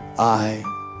ways, I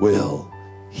will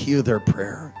hear their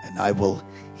prayer and I will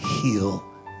heal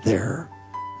their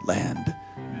land.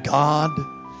 God,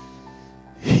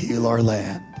 heal our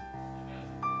land.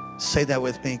 Say that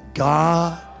with me.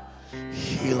 God,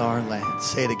 heal our land.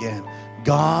 Say it again.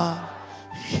 God,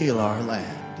 heal our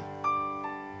land.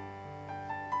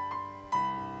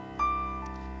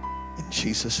 In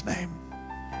Jesus' name.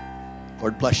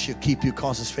 Lord bless you, keep you,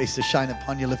 cause his face to shine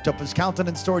upon you, lift up his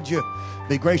countenance towards you,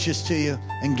 be gracious to you,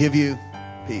 and give you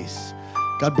peace.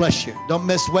 God bless you. Don't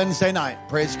miss Wednesday night.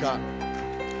 Praise God.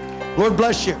 Lord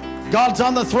bless you. God's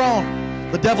on the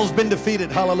throne. The devil's been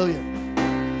defeated. Hallelujah.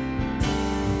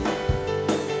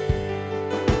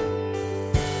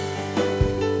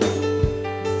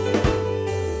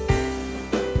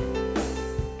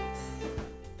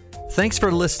 Thanks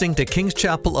for listening to Kings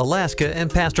Chapel, Alaska,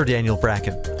 and Pastor Daniel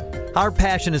Bracken. Our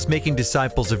passion is making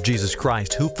disciples of Jesus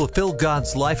Christ who fulfill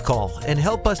God's life call and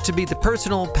help us to be the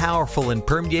personal, powerful, and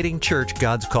permeating church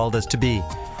God's called us to be.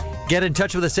 Get in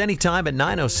touch with us anytime at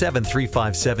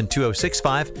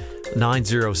 907-357-2065,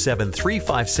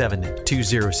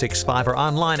 907-357-2065, or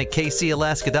online at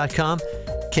kcalaska.com,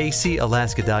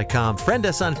 kcalaska.com. Friend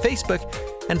us on Facebook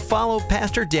and follow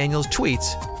Pastor Daniel's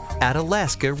tweets at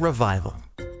Alaska Revival.